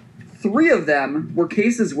 3 of them were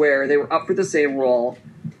cases where they were up for the same role,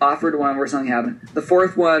 offered one where something happened. The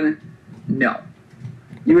 4th one, no.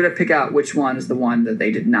 You would have to pick out which one is the one that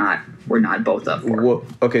they were not both up for. Well,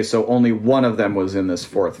 okay, so only one of them was in this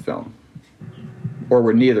 4th film. Or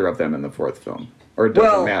were neither of them in the 4th film? Or it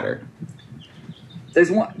doesn't matter?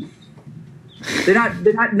 There's one. They're not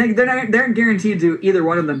guaranteed to either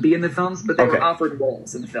one of them be in the films, but they were offered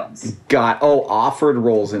roles in the films. Offered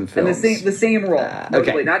roles in films. And the same role.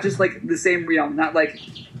 Okay. Not just like the same, not like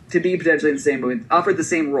to be potentially in the same movie. Offered the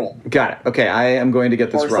same role. Got it. Okay, I am going to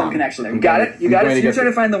get this wrong. Or some connection there. You got it? You got it? So you're trying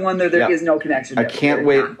to find the one that there is no connection there. I can't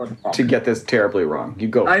wait to get this terribly wrong. You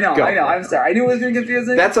go. I know. I'm sorry. I knew it was going to confuse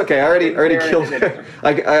it. That's okay. I already killed it.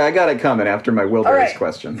 I got it coming after my Wildberries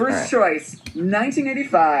question. First choice,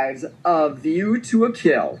 1985's A View to a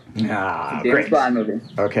Kill. Great. Bond movie.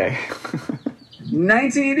 Okay.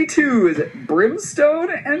 1982's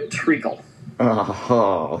Brimstone and Treacle.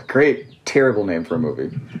 Oh, great. Terrible name for a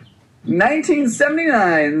movie.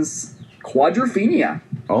 1979's Quadrophenia.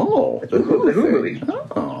 Oh, the Who movie.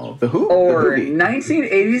 Oh, the Who. Or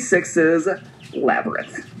 1986's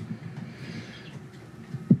Labyrinth.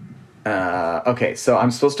 Okay, so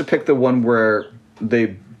I'm supposed to pick the one where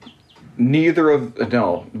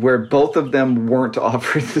where both of them weren't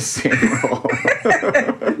offered the same role.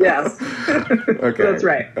 Yes. Okay. That's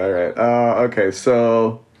right. All right. Okay,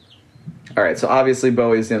 so... All right, so obviously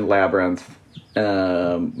Bowie's in Labyrinth.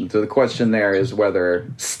 So the question there is whether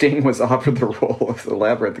Sting was offered the role of the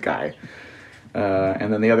Labyrinth guy.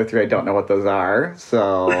 And then the other 3, I don't know what those are,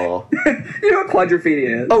 so... You know what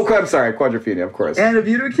Quadrophenia is. Oh, I'm sorry, Quadrophenia, of course. And A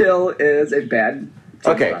View to a Kill is a bad...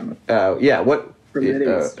 Okay, what... From the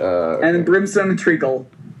 80s. And then Brimstone and Treacle.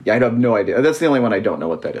 Yeah, I have no idea. That's the only one I don't know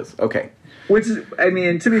what that is. Okay. Which, I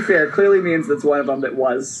mean, to be fair, clearly means that's one of them that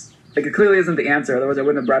was... Like, it clearly isn't the answer. Otherwise, I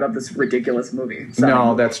wouldn't have brought up this ridiculous movie.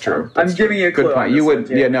 No, that's true. I'm giving you a clue. Good point. You would,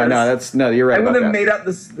 you're right. I about wouldn't have that. made up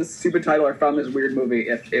this stupid title or found this weird movie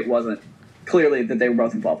if it wasn't clearly that they were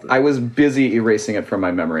both involved with it. I was busy erasing it from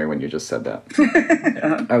my memory when you just said that.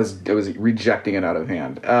 I was rejecting it out of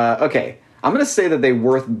hand. Okay, I'm going to say that they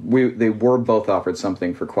were both offered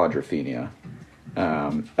something for Quadrophenia.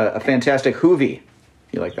 A fantastic Hoovie.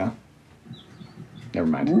 You like that? Never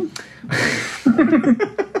mind.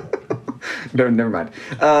 No, never mind.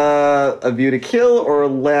 A View to Kill or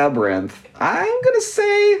Labyrinth? I'm going to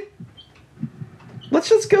say... Let's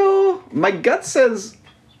just go... My gut says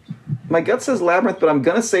Labyrinth, but I'm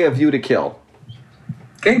going to say A View to Kill.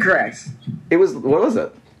 Incorrect. What was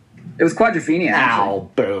it? It was Quadrophenia. Ow,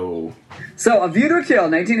 boo. So, A View to Kill,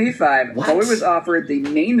 1985. Bowie was offered the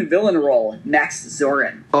main villain role, Max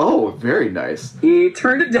Zorin. Oh, very nice. He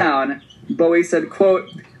turned it down. Bowie said, quote,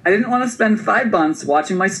 "I didn't want to spend 5 months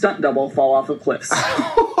watching my stunt double fall off of cliffs."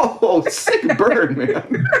 Oh, sick burn,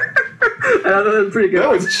 man. I thought that was pretty good.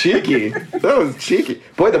 That was cheeky.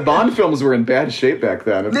 Boy, the Bond films were in bad shape back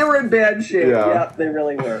then. They were in bad shape. Yeah, they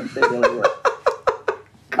really were.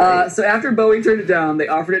 So after Bowie turned it down, they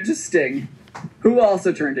offered it to Sting, who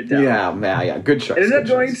also turned it down. Yeah. Good choice. It ended up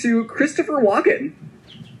going to Christopher Walken.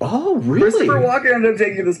 Oh, really? Christopher Walken ended up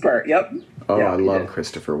taking this part. Yep. Oh, yeah, I love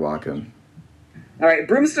Christopher Walken. All right,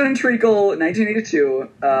 Broomstone and Treacle,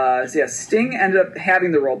 1982. Sting ended up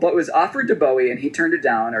having the role, but it was offered to Bowie, and he turned it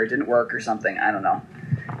down, or it didn't work or something. I don't know.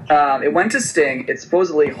 It went to Sting. It's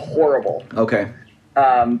supposedly horrible. Okay.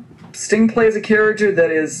 Sting plays a character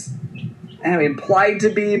that is implied to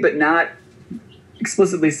be, but not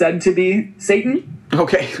explicitly said to be, Satan.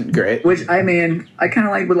 Okay, great. Which, I kind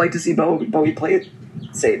of would like to see Bowie play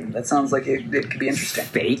Satan. That sounds like it could be interesting.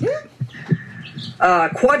 Satan?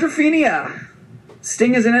 Quadrophenia.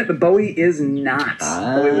 Sting is in it, but Bowie is not.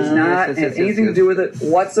 Bowie was not had anything to do with it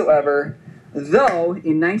whatsoever. Though,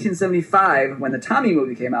 in 1975, when the Tommy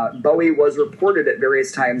movie came out, Bowie was reported at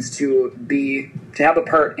various times to have a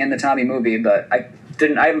part in the Tommy movie, but I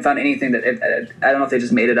haven't found anything that I don't know if they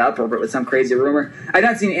just made it up or if it was some crazy rumor. I've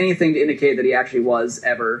not seen anything to indicate that he actually was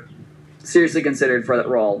ever seriously considered for that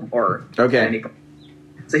role or any.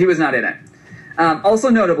 So he was not in it. Also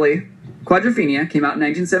notably, Quadrophenia came out in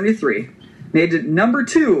 1973, made it number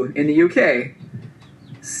 2 in the UK.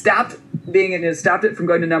 Stopped it from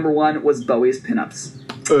going to number 1 was Bowie's Pinups.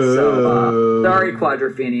 Sorry,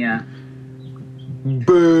 Quadrophenia.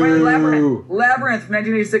 Boo. Finally, Labyrinth from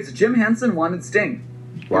 1986. Jim Henson wanted Sting.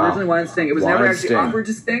 He originally wanted Sting. It was never actually offered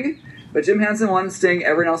to Sting, but Jim Henson wanted Sting.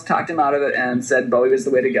 Everyone else talked him out of it and said Bowie was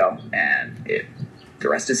the way to go. And the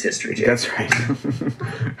rest is history, Jake. That's right.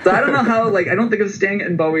 So I don't know how, I don't think of Sting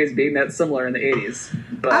and Bowie as being that similar in the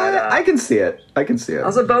 80s. But I can see it.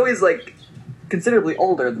 Also, Bowie's, considerably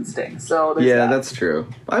older than Sting. So that's true.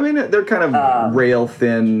 They're kind of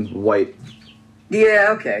rail-thin, white...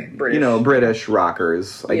 Yeah, okay. British. British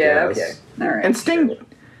rockers, I guess. Yeah, okay. All right. And Sting...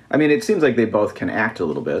 it seems like they both can act a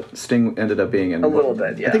little bit. Sting ended up being in... A little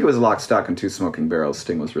bit, yeah. I think it was Lock, Stock, and Two Smoking Barrels.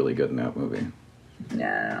 Sting was really good in that movie.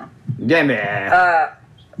 No. Yeah, man.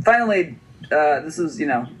 Finally, this is,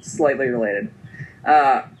 slightly related.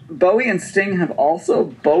 Bowie and Sting have also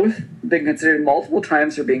both been considered multiple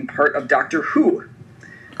times for being part of Doctor Who.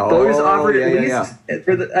 Bowie was offered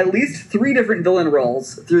at least 3 different villain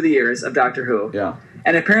roles through the years of Doctor Who. Yeah.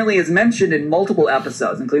 And apparently is mentioned in multiple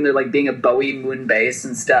episodes, including there being a Bowie moon base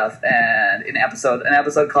and stuff, and an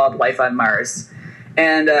episode called Life on Mars.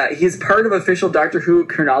 And he's part of official Doctor Who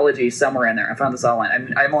chronology somewhere in there. I found this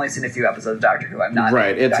online. I've only seen a few episodes of Doctor Who. I'm not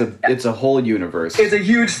right. It's a whole universe. It's a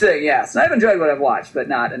huge thing. Yes, and I've enjoyed what I've watched, but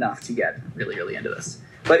not enough to get really, really into this.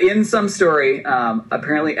 But in some story,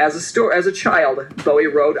 apparently as a child, Bowie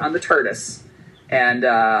rode on the TARDIS, and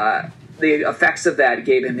the effects of that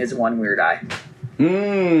gave him his one weird eye.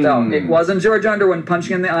 So it wasn't George Underwood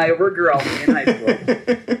punching in the eye over a girl in high school.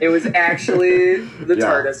 It was actually the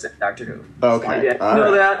TARDIS and Doctor Who. Okay. So I didn't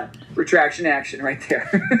know that. Retraction action right there.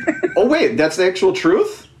 Oh, wait. That's the actual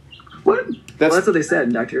truth? What? That's what they said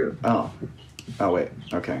in Doctor Who. Oh, wait.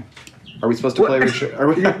 Okay. Are we supposed to play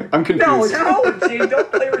I'm confused. No, Jay,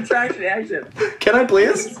 don't play retraction action. Can I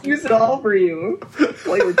please? Use it all for you.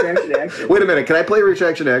 Play retraction action. Wait a minute, can I play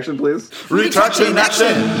retraction action, please? Retraction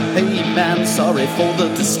action! Hey man, sorry for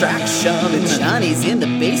the distraction. Johnny's in the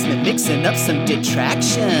basement mixing up some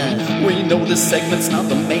detraction. We know this segment's not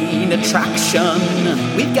the main attraction.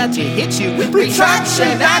 We've got to hit you with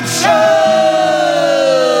retraction action!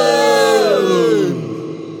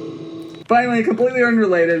 Finally, completely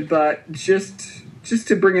unrelated, but just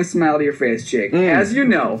to bring a smile to your face, Jake. As you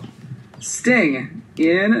know, Sting,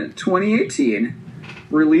 in 2018,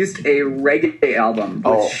 released a reggae album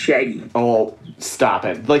with Shaggy. Oh, stop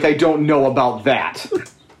it. I don't know about that.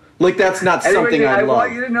 Like, that's not something I love. I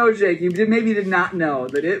want you to know, Jake, you maybe did not know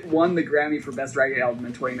that it won the Grammy for Best Reggae Album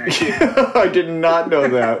in 2019. I did not know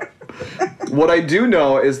that. What I do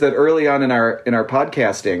know is that early on in our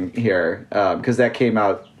podcasting here, because that came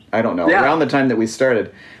out, I don't know, around the time that we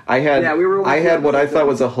started, I had what I thought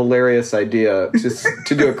was a hilarious idea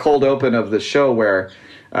to do a cold open of the show where,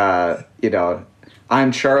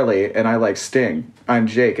 I'm Charlie and I like Sting. I'm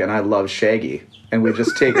Jake and I love Shaggy. And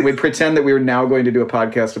we'd pretend that we were now going to do a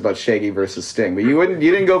podcast about Shaggy versus Sting, but you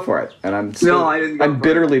didn't go for it, and I'm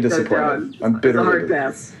bitterly disappointed. I'm bitterly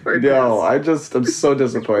pass. I'm so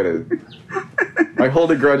disappointed. I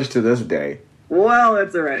hold a grudge to this day. Well,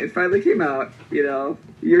 that's all right. It finally came out.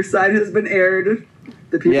 Your side has been aired.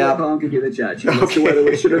 The people at home can be the judge as to whether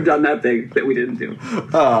we should have done that thing that we didn't do.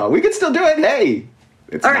 We could still do it. Hey,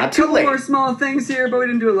 it's all not right, too late. Couple more small things here, but we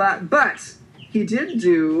didn't do a lot. But he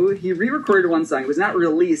re-recorded one song. It was not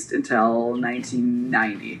released until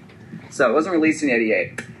 1990. So it wasn't released in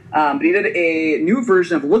 88. But he did a new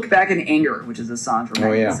version of Look Back in Anger, which is a song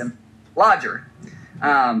from Lodger.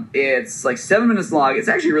 It's like 7 minutes long. It's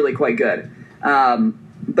actually really quite good.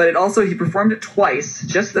 But he performed it twice,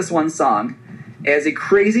 just this one song, as a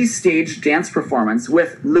crazy stage dance performance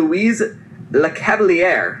with Louise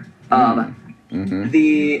Lecavalier.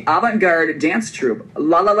 The avant-garde dance troupe,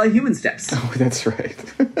 La La La Human Steps. Oh, that's right.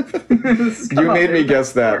 You made me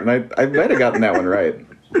guess that, and I might have gotten that one right.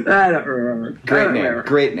 I don't remember.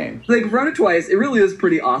 Great name. Like, run it twice. It really is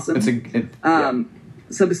pretty awesome.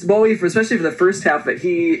 So Bowie, especially for the first half of it,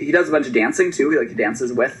 he does a bunch of dancing, too. He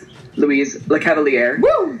dances with Louise Lecavalier.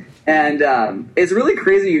 Woo! And it's a really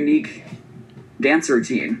crazy, unique dance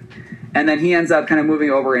routine. And then he ends up kind of moving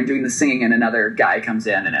over and doing the singing, and another guy comes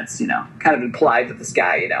in, and it's, kind of implied that this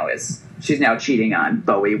guy, she's now cheating on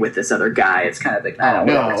Bowie with this other guy. It's kind of like,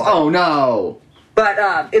 oh no. But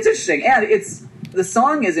it's interesting, and the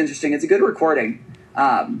song is interesting. It's a good recording.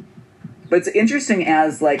 But it's interesting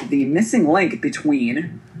as, like, the missing link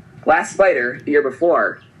between Glass Spider, the year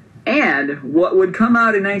before, and what would come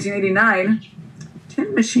out in 1989,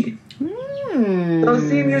 Tin Machine. Those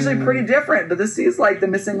seem usually pretty different, but this is like the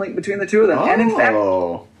missing link between the two of them. Oh. And in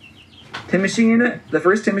fact, Tin Machine, the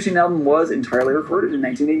first Tin Machine album was entirely recorded in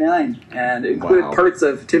 1989, and it included parts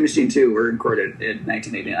of Tin Machine 2 were recorded in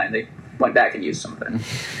 1989. They went back and used some of it.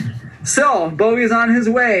 So, Bowie is on his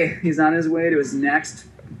way. He's on his way to his next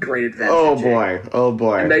great adventure. Oh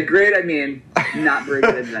boy. And by great, I mean not very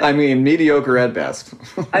good adventure. I mean mediocre at best.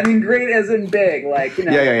 I mean great as in big, like,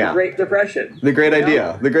 the Great Depression. The great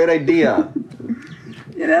idea. The great idea.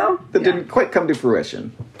 That didn't quite come to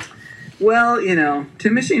fruition. Well,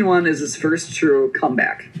 Tin Machine 1 is his first true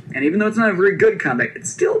comeback. And even though it's not a very good comeback, it's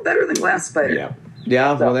still better than Glass Spider. Yeah.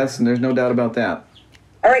 Yeah, so, well, there's no doubt about that.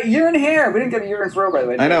 All right, Year in Hair. We didn't get a Year in Throw, by the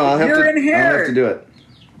way. I know, I'll have to do it.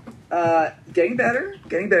 Getting better.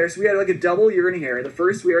 So we had like a double Year in Hair. The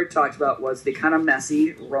first we already talked about was the kind of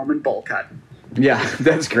messy Roman bowl cut. Yeah,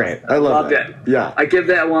 that's great. I loved it. Yeah. I give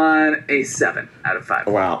that one a 7 out of 5.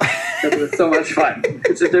 Wow. It was so much fun.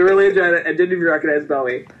 I really enjoyed it. I didn't even recognize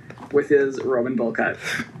Bowie with his Roman bowl cut.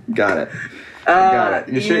 Got it.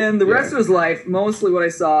 In the rest of his life, mostly what I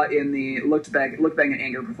saw in the Look Back in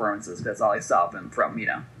Anger performances. That's all I saw of him from,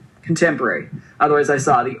 contemporary. Otherwise, I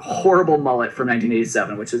saw the horrible mullet from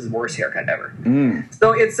 1987, which is his worst haircut ever.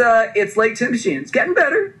 So it's like Tin Machine. It's getting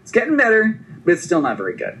better, but it's still not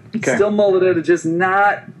very good. Okay. Still mulleted, it's just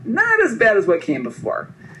not as bad as what came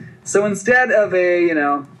before. So instead of a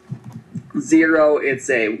 0, it's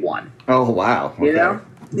a 1. Oh wow! Okay.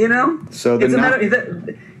 So his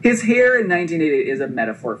hair in 1988 is a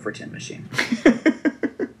metaphor for Tin Machine.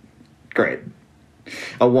 Great.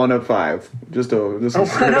 A 1 of 5. Just a 1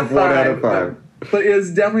 out of 5. But it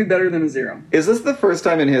is definitely better than a 0. Is this the first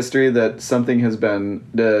time in history that something has been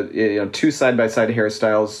two side-by-side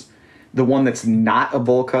hairstyles? The one that's not a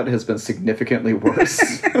bowl cut has been significantly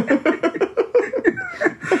worse.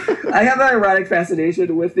 I have an ironic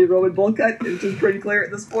fascination with the Roman bowl cut, which is pretty clear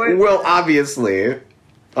at this point. Well, obviously.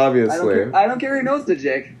 I don't care who knows the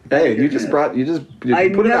Jake. Hey, you put it out there. I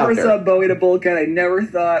never saw Bowie in a bowl cut. I never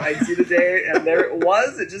thought I'd see the day, and there it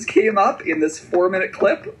was. It just came up in this 4-minute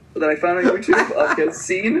clip that I found on YouTube of his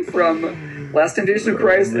scene from Last Temptation of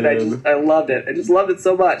Christ, and I loved it. I just loved it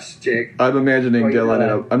so much, Jake. I'm imagining a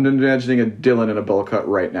Dylan in a bowl cut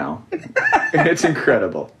right now. It's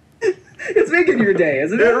incredible. It's making your day,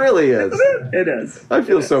 isn't it? It really is. It is. I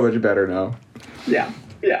feel so much better now. Yeah.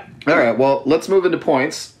 All right, well, let's move into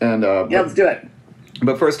points. And let's do it.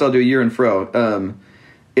 But first, I'll do Year in Fro.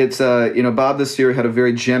 It's, Bob this year had a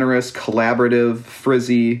very generous, collaborative,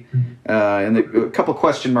 frizzy, and a couple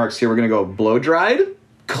question marks here. We're going to go blow-dried,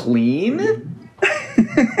 clean,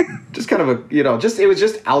 kind of a, it was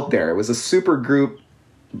just out there. It was a super group.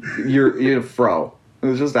 You're fro. It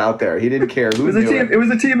was just out there. He didn't care who knew it. It was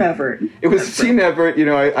a team effort. It was a team effort.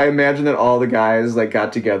 I imagine that all the guys like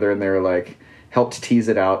got together and they were like helped tease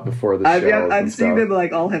it out before the show. I'm seeing them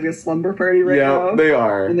like all having a slumber party right now. Yeah, they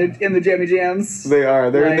are. In the jammy jams. They are.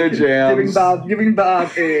 They're in their jams. Giving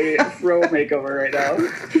Bob a fro makeover right now.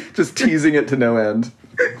 Just teasing it to no end.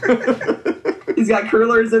 He's got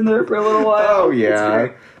curlers in there for a little while. Oh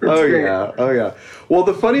yeah. Oh yeah. Well,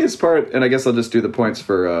 the funniest part, and I guess I'll just do the points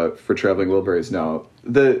for Traveling Wilburys now.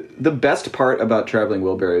 The best part about Traveling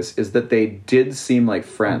Wilburys is that they did seem like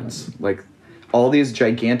friends. Like all these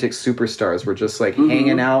gigantic superstars were just like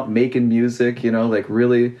hanging out, making music. Like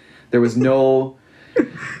really, there was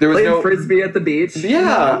playing frisbee at the beach.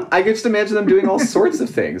 Yeah, I could just imagine them doing all sorts of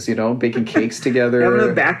things. Baking cakes together, having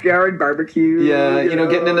a backyard barbecue. Yeah,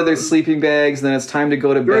 getting into their sleeping bags, and then it's time to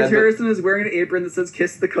go to bed. George Harrison is wearing an apron that says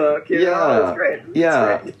 "Kiss the Cook." That's great. Yeah,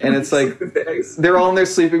 that's great. And it's like they're all in their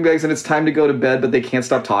sleeping bags, and it's time to go to bed, but they can't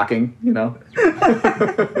stop talking.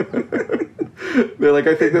 They're like,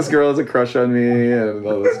 I think this girl has a crush on me, and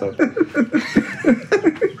all this stuff.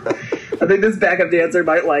 I think this backup dancer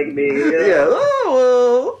might like me. Yeah.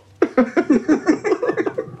 Oh, well.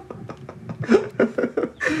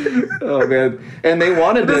 Oh, man. And they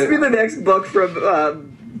wanted This be the next book from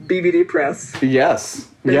BBD Press. Yes.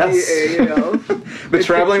 Yes. The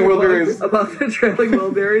Traveling Wilburys. About the Traveling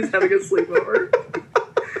Wilburys having a sleepover.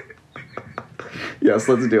 Yes,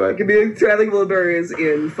 let's do it. It could be Traveling Wilburys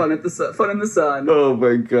in Fun in the Sun. Oh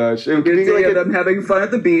my gosh! It could be like them having fun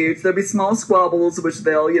at the beach. There'll be small squabbles, which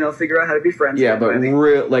they'll figure out how to be friends. Yeah, but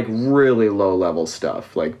really low level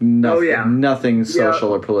stuff, like nothing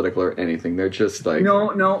social or political or anything. They're just like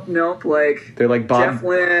nope. Like they're like Bob. Jeff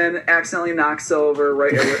Lynne accidentally knocks over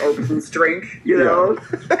Orbison's drink,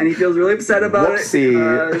 and he feels really upset about it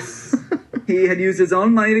because he had used his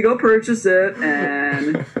own money to go purchase it,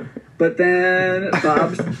 and. But then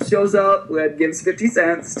Bob shows up and gives 50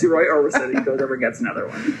 cents to Roy Orbison. He goes over and gets another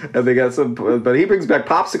one. And they got but he brings back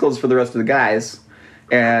popsicles for the rest of the guys.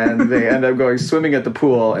 And they end up going swimming at the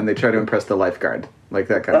pool, and they try to impress the lifeguard. Like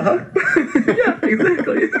that kind of thing. Yeah,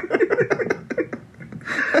 exactly.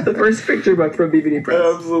 The first picture book from BBD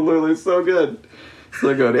Press. Absolutely, so good.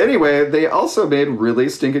 So good. Anyway, they also made really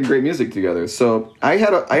stinking great music together. So I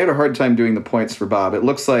had a hard time doing the points for Bob. It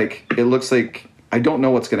looks like I don't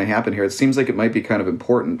know what's going to happen here. It seems like it might be kind of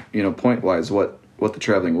important, point-wise, what the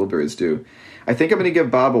Traveling Wilburys do. I think I'm going to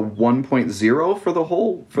give Bob a 1.0 for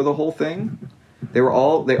the whole thing. They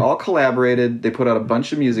all collaborated. They put out a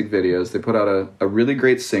bunch of music videos. They put out a really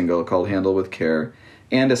great single called "Handle with Care"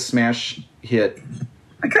 and a smash hit.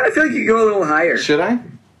 I kind of feel like you go a little higher. Should I?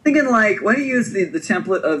 Thinking why don't you use the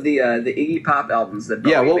template of the Iggy Pop albums that?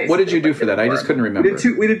 Bowie what did you do for that? I just couldn't remember.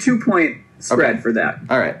 We did 2-point spread for that.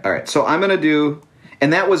 All right. So I'm gonna do,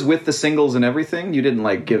 and that was with the singles and everything. You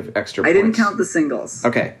didn't give extra. I didn't count the singles.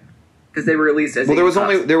 Okay. Because they were released as. Well, there was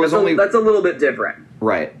only. That's a little bit different.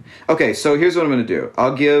 Right. Okay. So here's what I'm gonna do.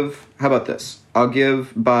 How about this? I'll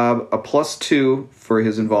give Bob a +2 for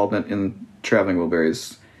his involvement in Traveling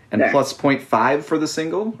Wilburys, and plus 0.5 for the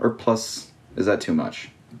single, or plus. Is that too much?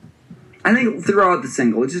 I think throw out the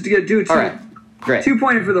single. Just to do 2. All right. Great.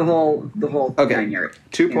 2-point for the whole okay. 9-yard.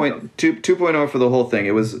 2.0 for the whole thing.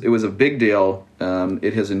 It was a big deal.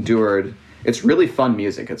 It has endured. It's really fun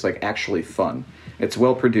music. It's actually fun. It's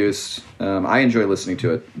well produced. I enjoy listening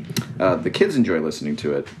to it. The kids enjoy listening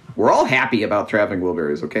to it. We're all happy about Traveling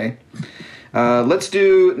Wilburys. Okay. Let's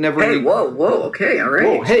do Never. Hey, whoa, okay, all right.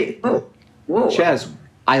 Whoa, hey, whoa, Chaz,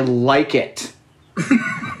 I like it.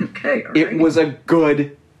 Okay, all right. It was a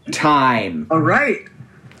good time. All right.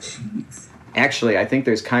 Jeez. Actually, I think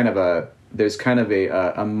there's kind of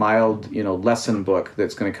a mild, lesson book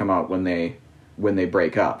that's going to come out when they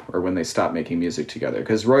break up or when they stop making music together.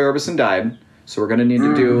 Because Roy Orbison died, so we're going to need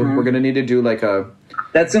to do like a.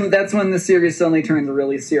 That's when the series suddenly turns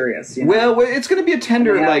really serious. Well, it's going to be a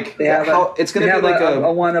tender it's going to be like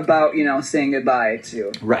a one about saying goodbye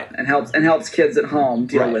to right and helps kids at home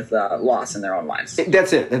deal with loss in their own lives.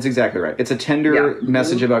 That's it. That's exactly right. It's a tender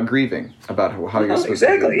message about grieving, about how you're supposed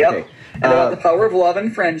to do. Yep. And about the power of love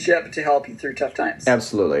and friendship to help you through tough times.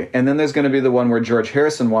 Absolutely. And then there's going to be the one where George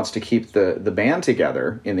Harrison wants to keep the band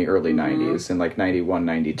together in the early 90s, in 91,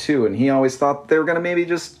 92, and he always thought they were going to maybe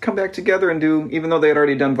just come back together and do, even though they had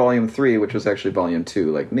already done Volume 3, which was actually Volume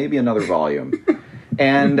 2, maybe another volume.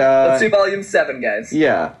 And let's do Volume 7, guys.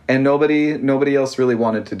 Yeah, and nobody else really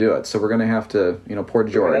wanted to do it, so we're going to have to, poor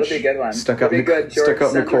George. That'll be a good one. Stuck up in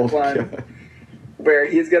the cold. where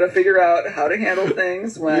he's got to figure out how to handle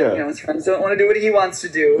things when his friends don't want to do what he wants to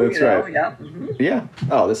do. That's right. Yeah. Mm-hmm. Yeah.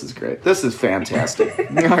 Oh, this is great. This is fantastic.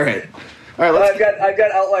 All right. I've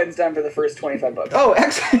got outlines done for the first 25 books. Oh,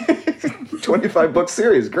 excellent. 25 book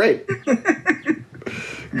series. Great.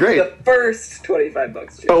 Great. The first 25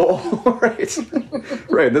 books, Jim. Oh, right.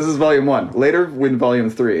 Right. This is volume 1. Later, when volume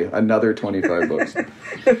 3, another 25 books.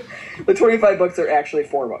 The 25 books are actually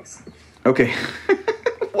 4 books. Okay.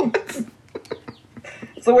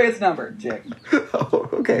 It's the way it's numbered, Jake. Oh,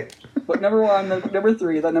 okay. But number 1, then number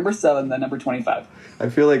 3, then number 7, then number 25. I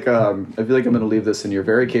feel like I'm going to leave this in your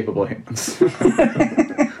very capable hands.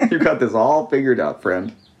 You got this all figured out,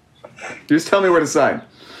 friend. Just tell me where to sign.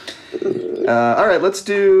 All right, let's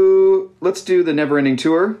do the Neverending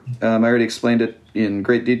Tour. I already explained it in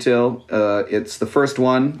great detail. It's the first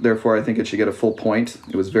one, therefore I think it should get a full point.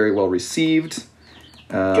 It was very well received.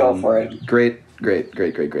 Go for it. Great.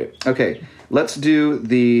 Okay, let's do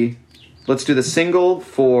the single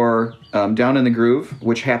for Down in the Groove,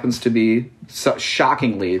 which happens to be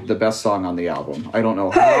shockingly the best song on the album. I don't know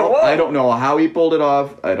how. I don't know how he pulled it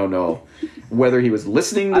off. I don't know whether he was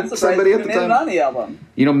listening to somebody at the time. On the album.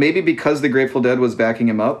 Maybe because the Grateful Dead was backing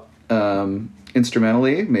him up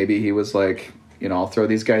instrumentally. Maybe he was like, I'll throw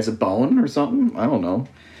these guys a bone or something. I don't know.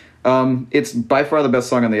 It's by far the best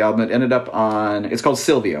song on the album. It ended up on... It's called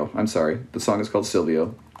Silvio. I'm sorry. The song is called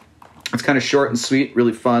Silvio. It's kind of short and sweet,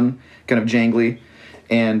 really fun, kind of jangly.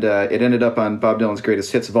 And it ended up on Bob Dylan's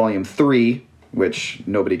Greatest Hits, Volume 3, which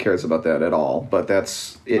nobody cares about that at all. But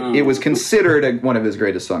that's... It was considered one of his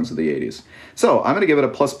greatest songs of the 80s. So I'm going to give it a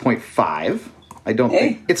plus 0.5. I don't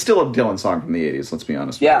think... It's still a Dylan song from the 80s, let's be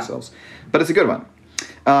honest with ourselves. But it's a good one.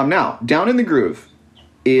 Now, Down in the Groove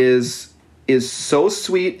is so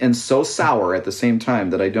sweet and so sour at the same time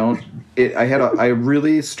that I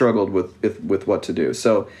really struggled with what to do.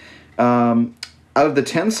 So out of the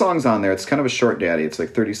 10 songs on there, it's kind of a short daddy. It's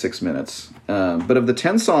like 36 minutes. But of the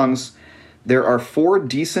 10 songs, there are 4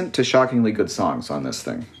 decent to shockingly good songs on this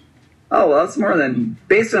thing. Oh, well, that's more than...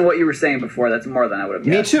 Based on what you were saying before, that's more than I would have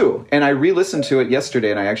guessed. Me too. And I re-listened to it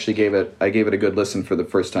yesterday, and I actually gave it a good listen for the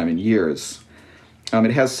first time in years.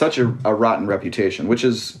 It has such a rotten reputation, which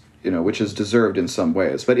is deserved in some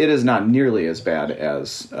ways, but it is not nearly as bad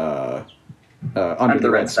as Under the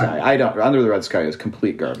Red Sky. Under the Red Sky is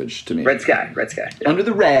complete garbage to me. Red Sky. Yeah. Under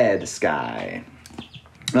the Red Sky.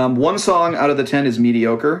 1 song out of the 10 is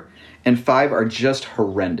mediocre, and 5 are just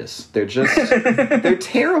horrendous. They're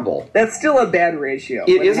terrible. That's still a bad ratio.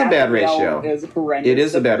 It is a bad ratio. It is horrendous. It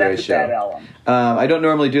is a bad ratio. That's a bad album. I don't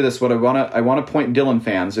normally do this. What I want to point Dylan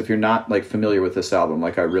fans, if you're not familiar with this album,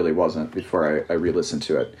 like I really wasn't before I re-listened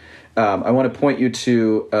to it. I want to point you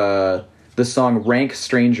to the song "Rank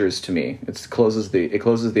Strangers to Me." It closes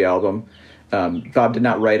the album. Bob did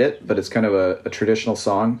not write it, but it's kind of a traditional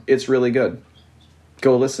song. It's really good.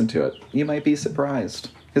 Go listen to it. You might be surprised.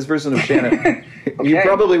 His version of Shenandoah. Okay. You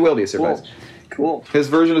probably will be surprised. Cool. His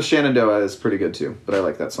version of Shenandoah is pretty good too, but I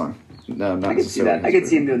like that song. No, not I can see that. I can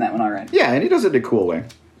see him doing that one all right. Yeah, and he does it in a cool way.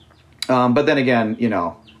 But then again,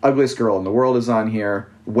 Ugliest Girl in the World is on here.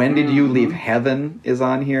 When Did You Leave Heaven is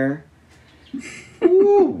on here.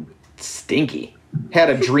 Ooh, stinky. Had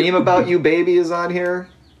a Dream About You, Baby is on here.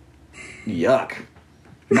 Yuck.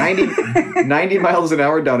 90 miles an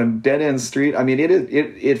hour down a dead-end street. I mean,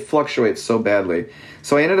 it fluctuates so badly.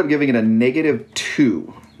 So I ended up giving it a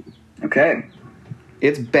 -2. Okay.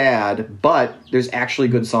 It's bad, but there's actually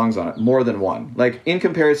good songs on it. More than one. Like, in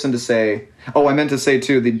comparison to, say... Oh, I meant to say,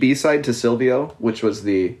 too, the B-side to Silvio, which was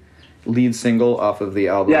the lead single off of the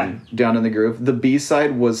album Down in the Groove. The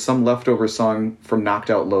B-side was some leftover song from Knocked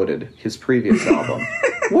Out Loaded, his previous album.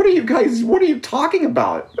 What are you talking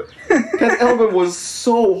about? That album was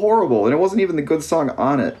so horrible, and it wasn't even the good song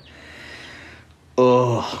on it.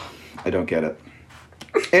 Ugh, I don't get it.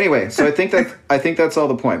 Anyway, so I think that's all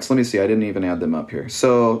the points. Let me see. I didn't even add them up here.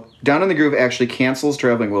 So Down in the Groove actually cancels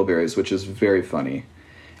Traveling Wilburys, which is very funny.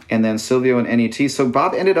 And then Silvio and NET. So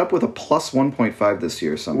Bob ended up with a plus 1.5 this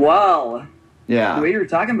year somehow. Wow. Yeah. The way you were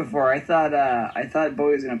talking before, I thought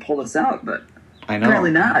Bowie was going to pull this out, but I know.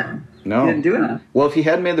 Apparently not. No. He didn't do enough. Well, if he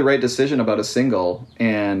hadn't made the right decision about a single,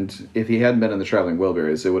 and if he hadn't been in the Traveling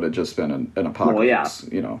Wilburys, it would have just been an apocalypse.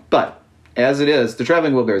 Well, yeah. But as it is, the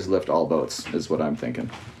Traveling Wilburys lift all boats, is what I'm thinking.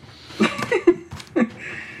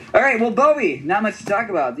 All right, well, Bowie, not much to talk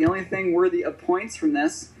about. The only thing worthy of points from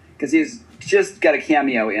this, because he's just got a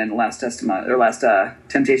cameo in Last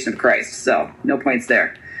Temptation of Christ, so no points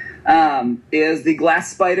there, is the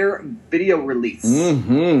Glass Spider video release.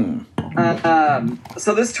 Mm-hmm.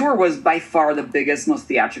 So this tour was by far the biggest, most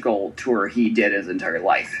theatrical tour he did his entire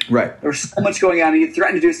life. Right. There was so much going on. He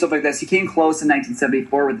threatened to do stuff like this. He came close in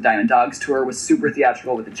 1974 with the Diamond Dogs tour, was super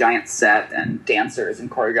theatrical with a giant set and dancers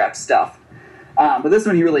and choreographed stuff. But this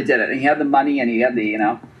one he really did it. And he had the money and he had the,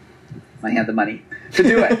 money to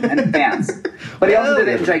do it and fans. But he also did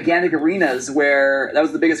it in gigantic arenas where that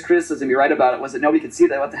was the biggest criticism you write about it was that nobody could see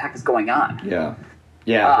that what the heck is going on. Yeah.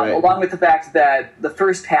 Yeah, right. Along with the fact that the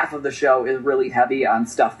first half of the show is really heavy on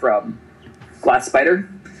stuff from Glass Spider.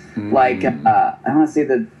 Like, I want to say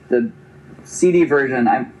the CD version,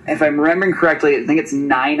 if I'm remembering correctly, I think it's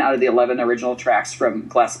 9 out of the 11 original tracks from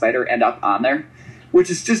Glass Spider end up on there. Which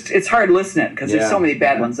is just, it's hard listening because there's so many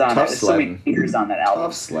bad ones on there. There's so many fingers on that album.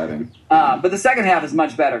 Tough sledding. But the second half is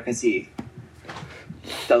much better because he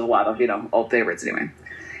does a lot of, old favorites anyway.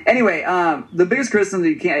 Anyway, the biggest criticism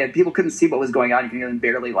that people couldn't see what was going on. You can even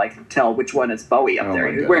barely tell which one is Bowie up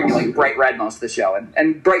there. He was wearing bright red most of the show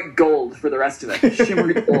and bright gold for the rest of it,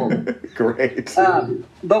 shimmering gold. Great.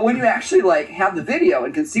 But when you actually have the video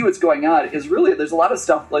and can see what's going on, is really there's a lot of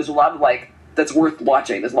stuff. There's a lot of that's worth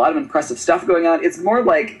watching. There's a lot of impressive stuff going on. It's more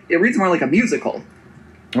it reads more like a musical.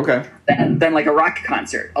 Okay. Than like a rock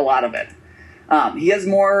concert. A lot of it. He has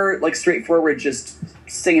more straightforward, just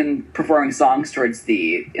singing, performing songs in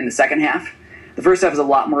the second half. The first half is a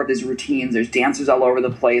lot more of his routines. There's dancers all over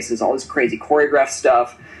the place. There's all this crazy choreographed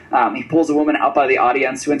stuff. He pulls a woman up out of the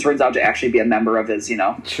audience who turns out to actually be a member of his,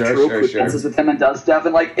 troupe who dances with him and does stuff.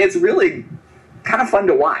 And it's really kind of fun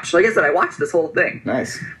to watch. Like I said, I watched this whole thing.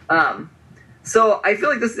 Nice. So I feel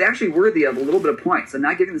like this is actually worthy of a little bit of points. I'm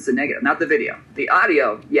not giving this a negative, not the video. The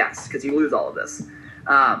audio, yes, because you lose all of this.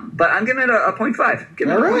 But I'm giving it a 0.5.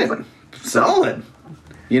 Giving it a 0.5. Solid.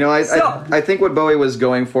 I think what Bowie was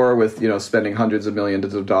going for with, spending hundreds of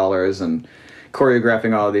millions of dollars and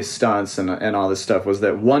choreographing all of these stunts and all this stuff was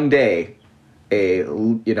that one day a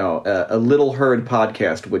Little Heard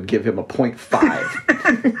podcast would give him a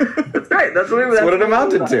 0.5. That's right. That's what it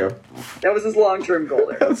amounted to. That was his long-term goal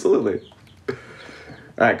there. Absolutely.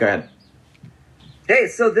 All right, go ahead. Hey,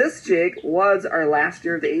 so this, Jake, was our last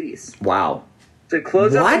year of the 80s. Wow. To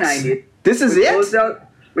close out the 90s. This is it?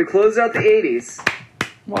 We closed out the 80s.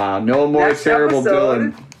 Wow, no more terrible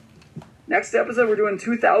Dylan. Next episode, we're doing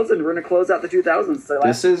 2000. We're going to close out the 2000s. So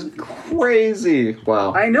this is crazy.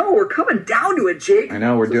 Wow. I know. We're coming down to it, Jake. I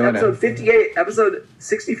know. We're doing episode 58. Episode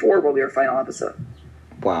 64 will be our final episode.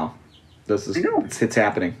 Wow. I know. It's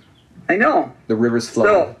happening. I know. The river's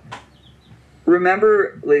flowing. So,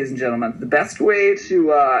 remember, ladies and gentlemen, the best way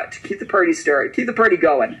to keep the party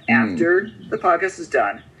going after the podcast is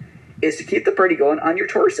done, is to keep the party going on your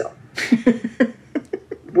torso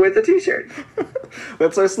with a T-shirt.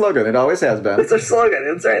 That's our slogan. It always has been. That's our slogan.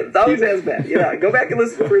 That's right. It always has been. Go back and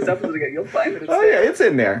listen to the first episode again. You'll find that it's there. Yeah, it's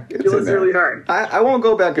in there. You'll listen really hard. I won't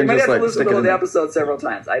go back and you just might have to listen to the episode several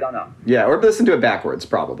times. I don't know. Yeah, or listen to it backwards,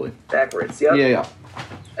 probably. Backwards, yep. Yeah.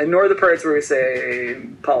 Ignore the parts where we say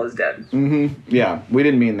Paul is dead. Mm-hmm. Yeah, we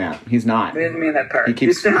didn't mean that. He's not. We didn't mean that part.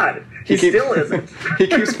 He's not. He still isn't. He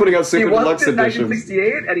keeps putting out Super Deluxe editions. He wasn't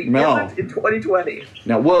in 1968, and he isn't in 2020.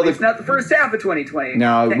 No, well, it's not the first half of 2020.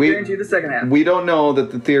 No, Can't guarantee the second half. We don't know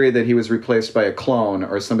that the theory that he was replaced by a clone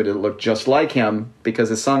or somebody that looked just like him because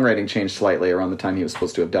his songwriting changed slightly around the time he was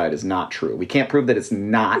supposed to have died is not true. We can't prove that it's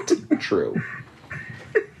not true.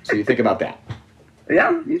 So you think about that.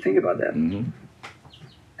 Yeah, you think about that. Mm-hmm.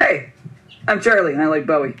 Hey, I'm Charlie, and I like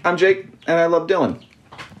Bowie. I'm Jake, and I love Dylan.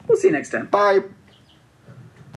 We'll see you next time. Bye.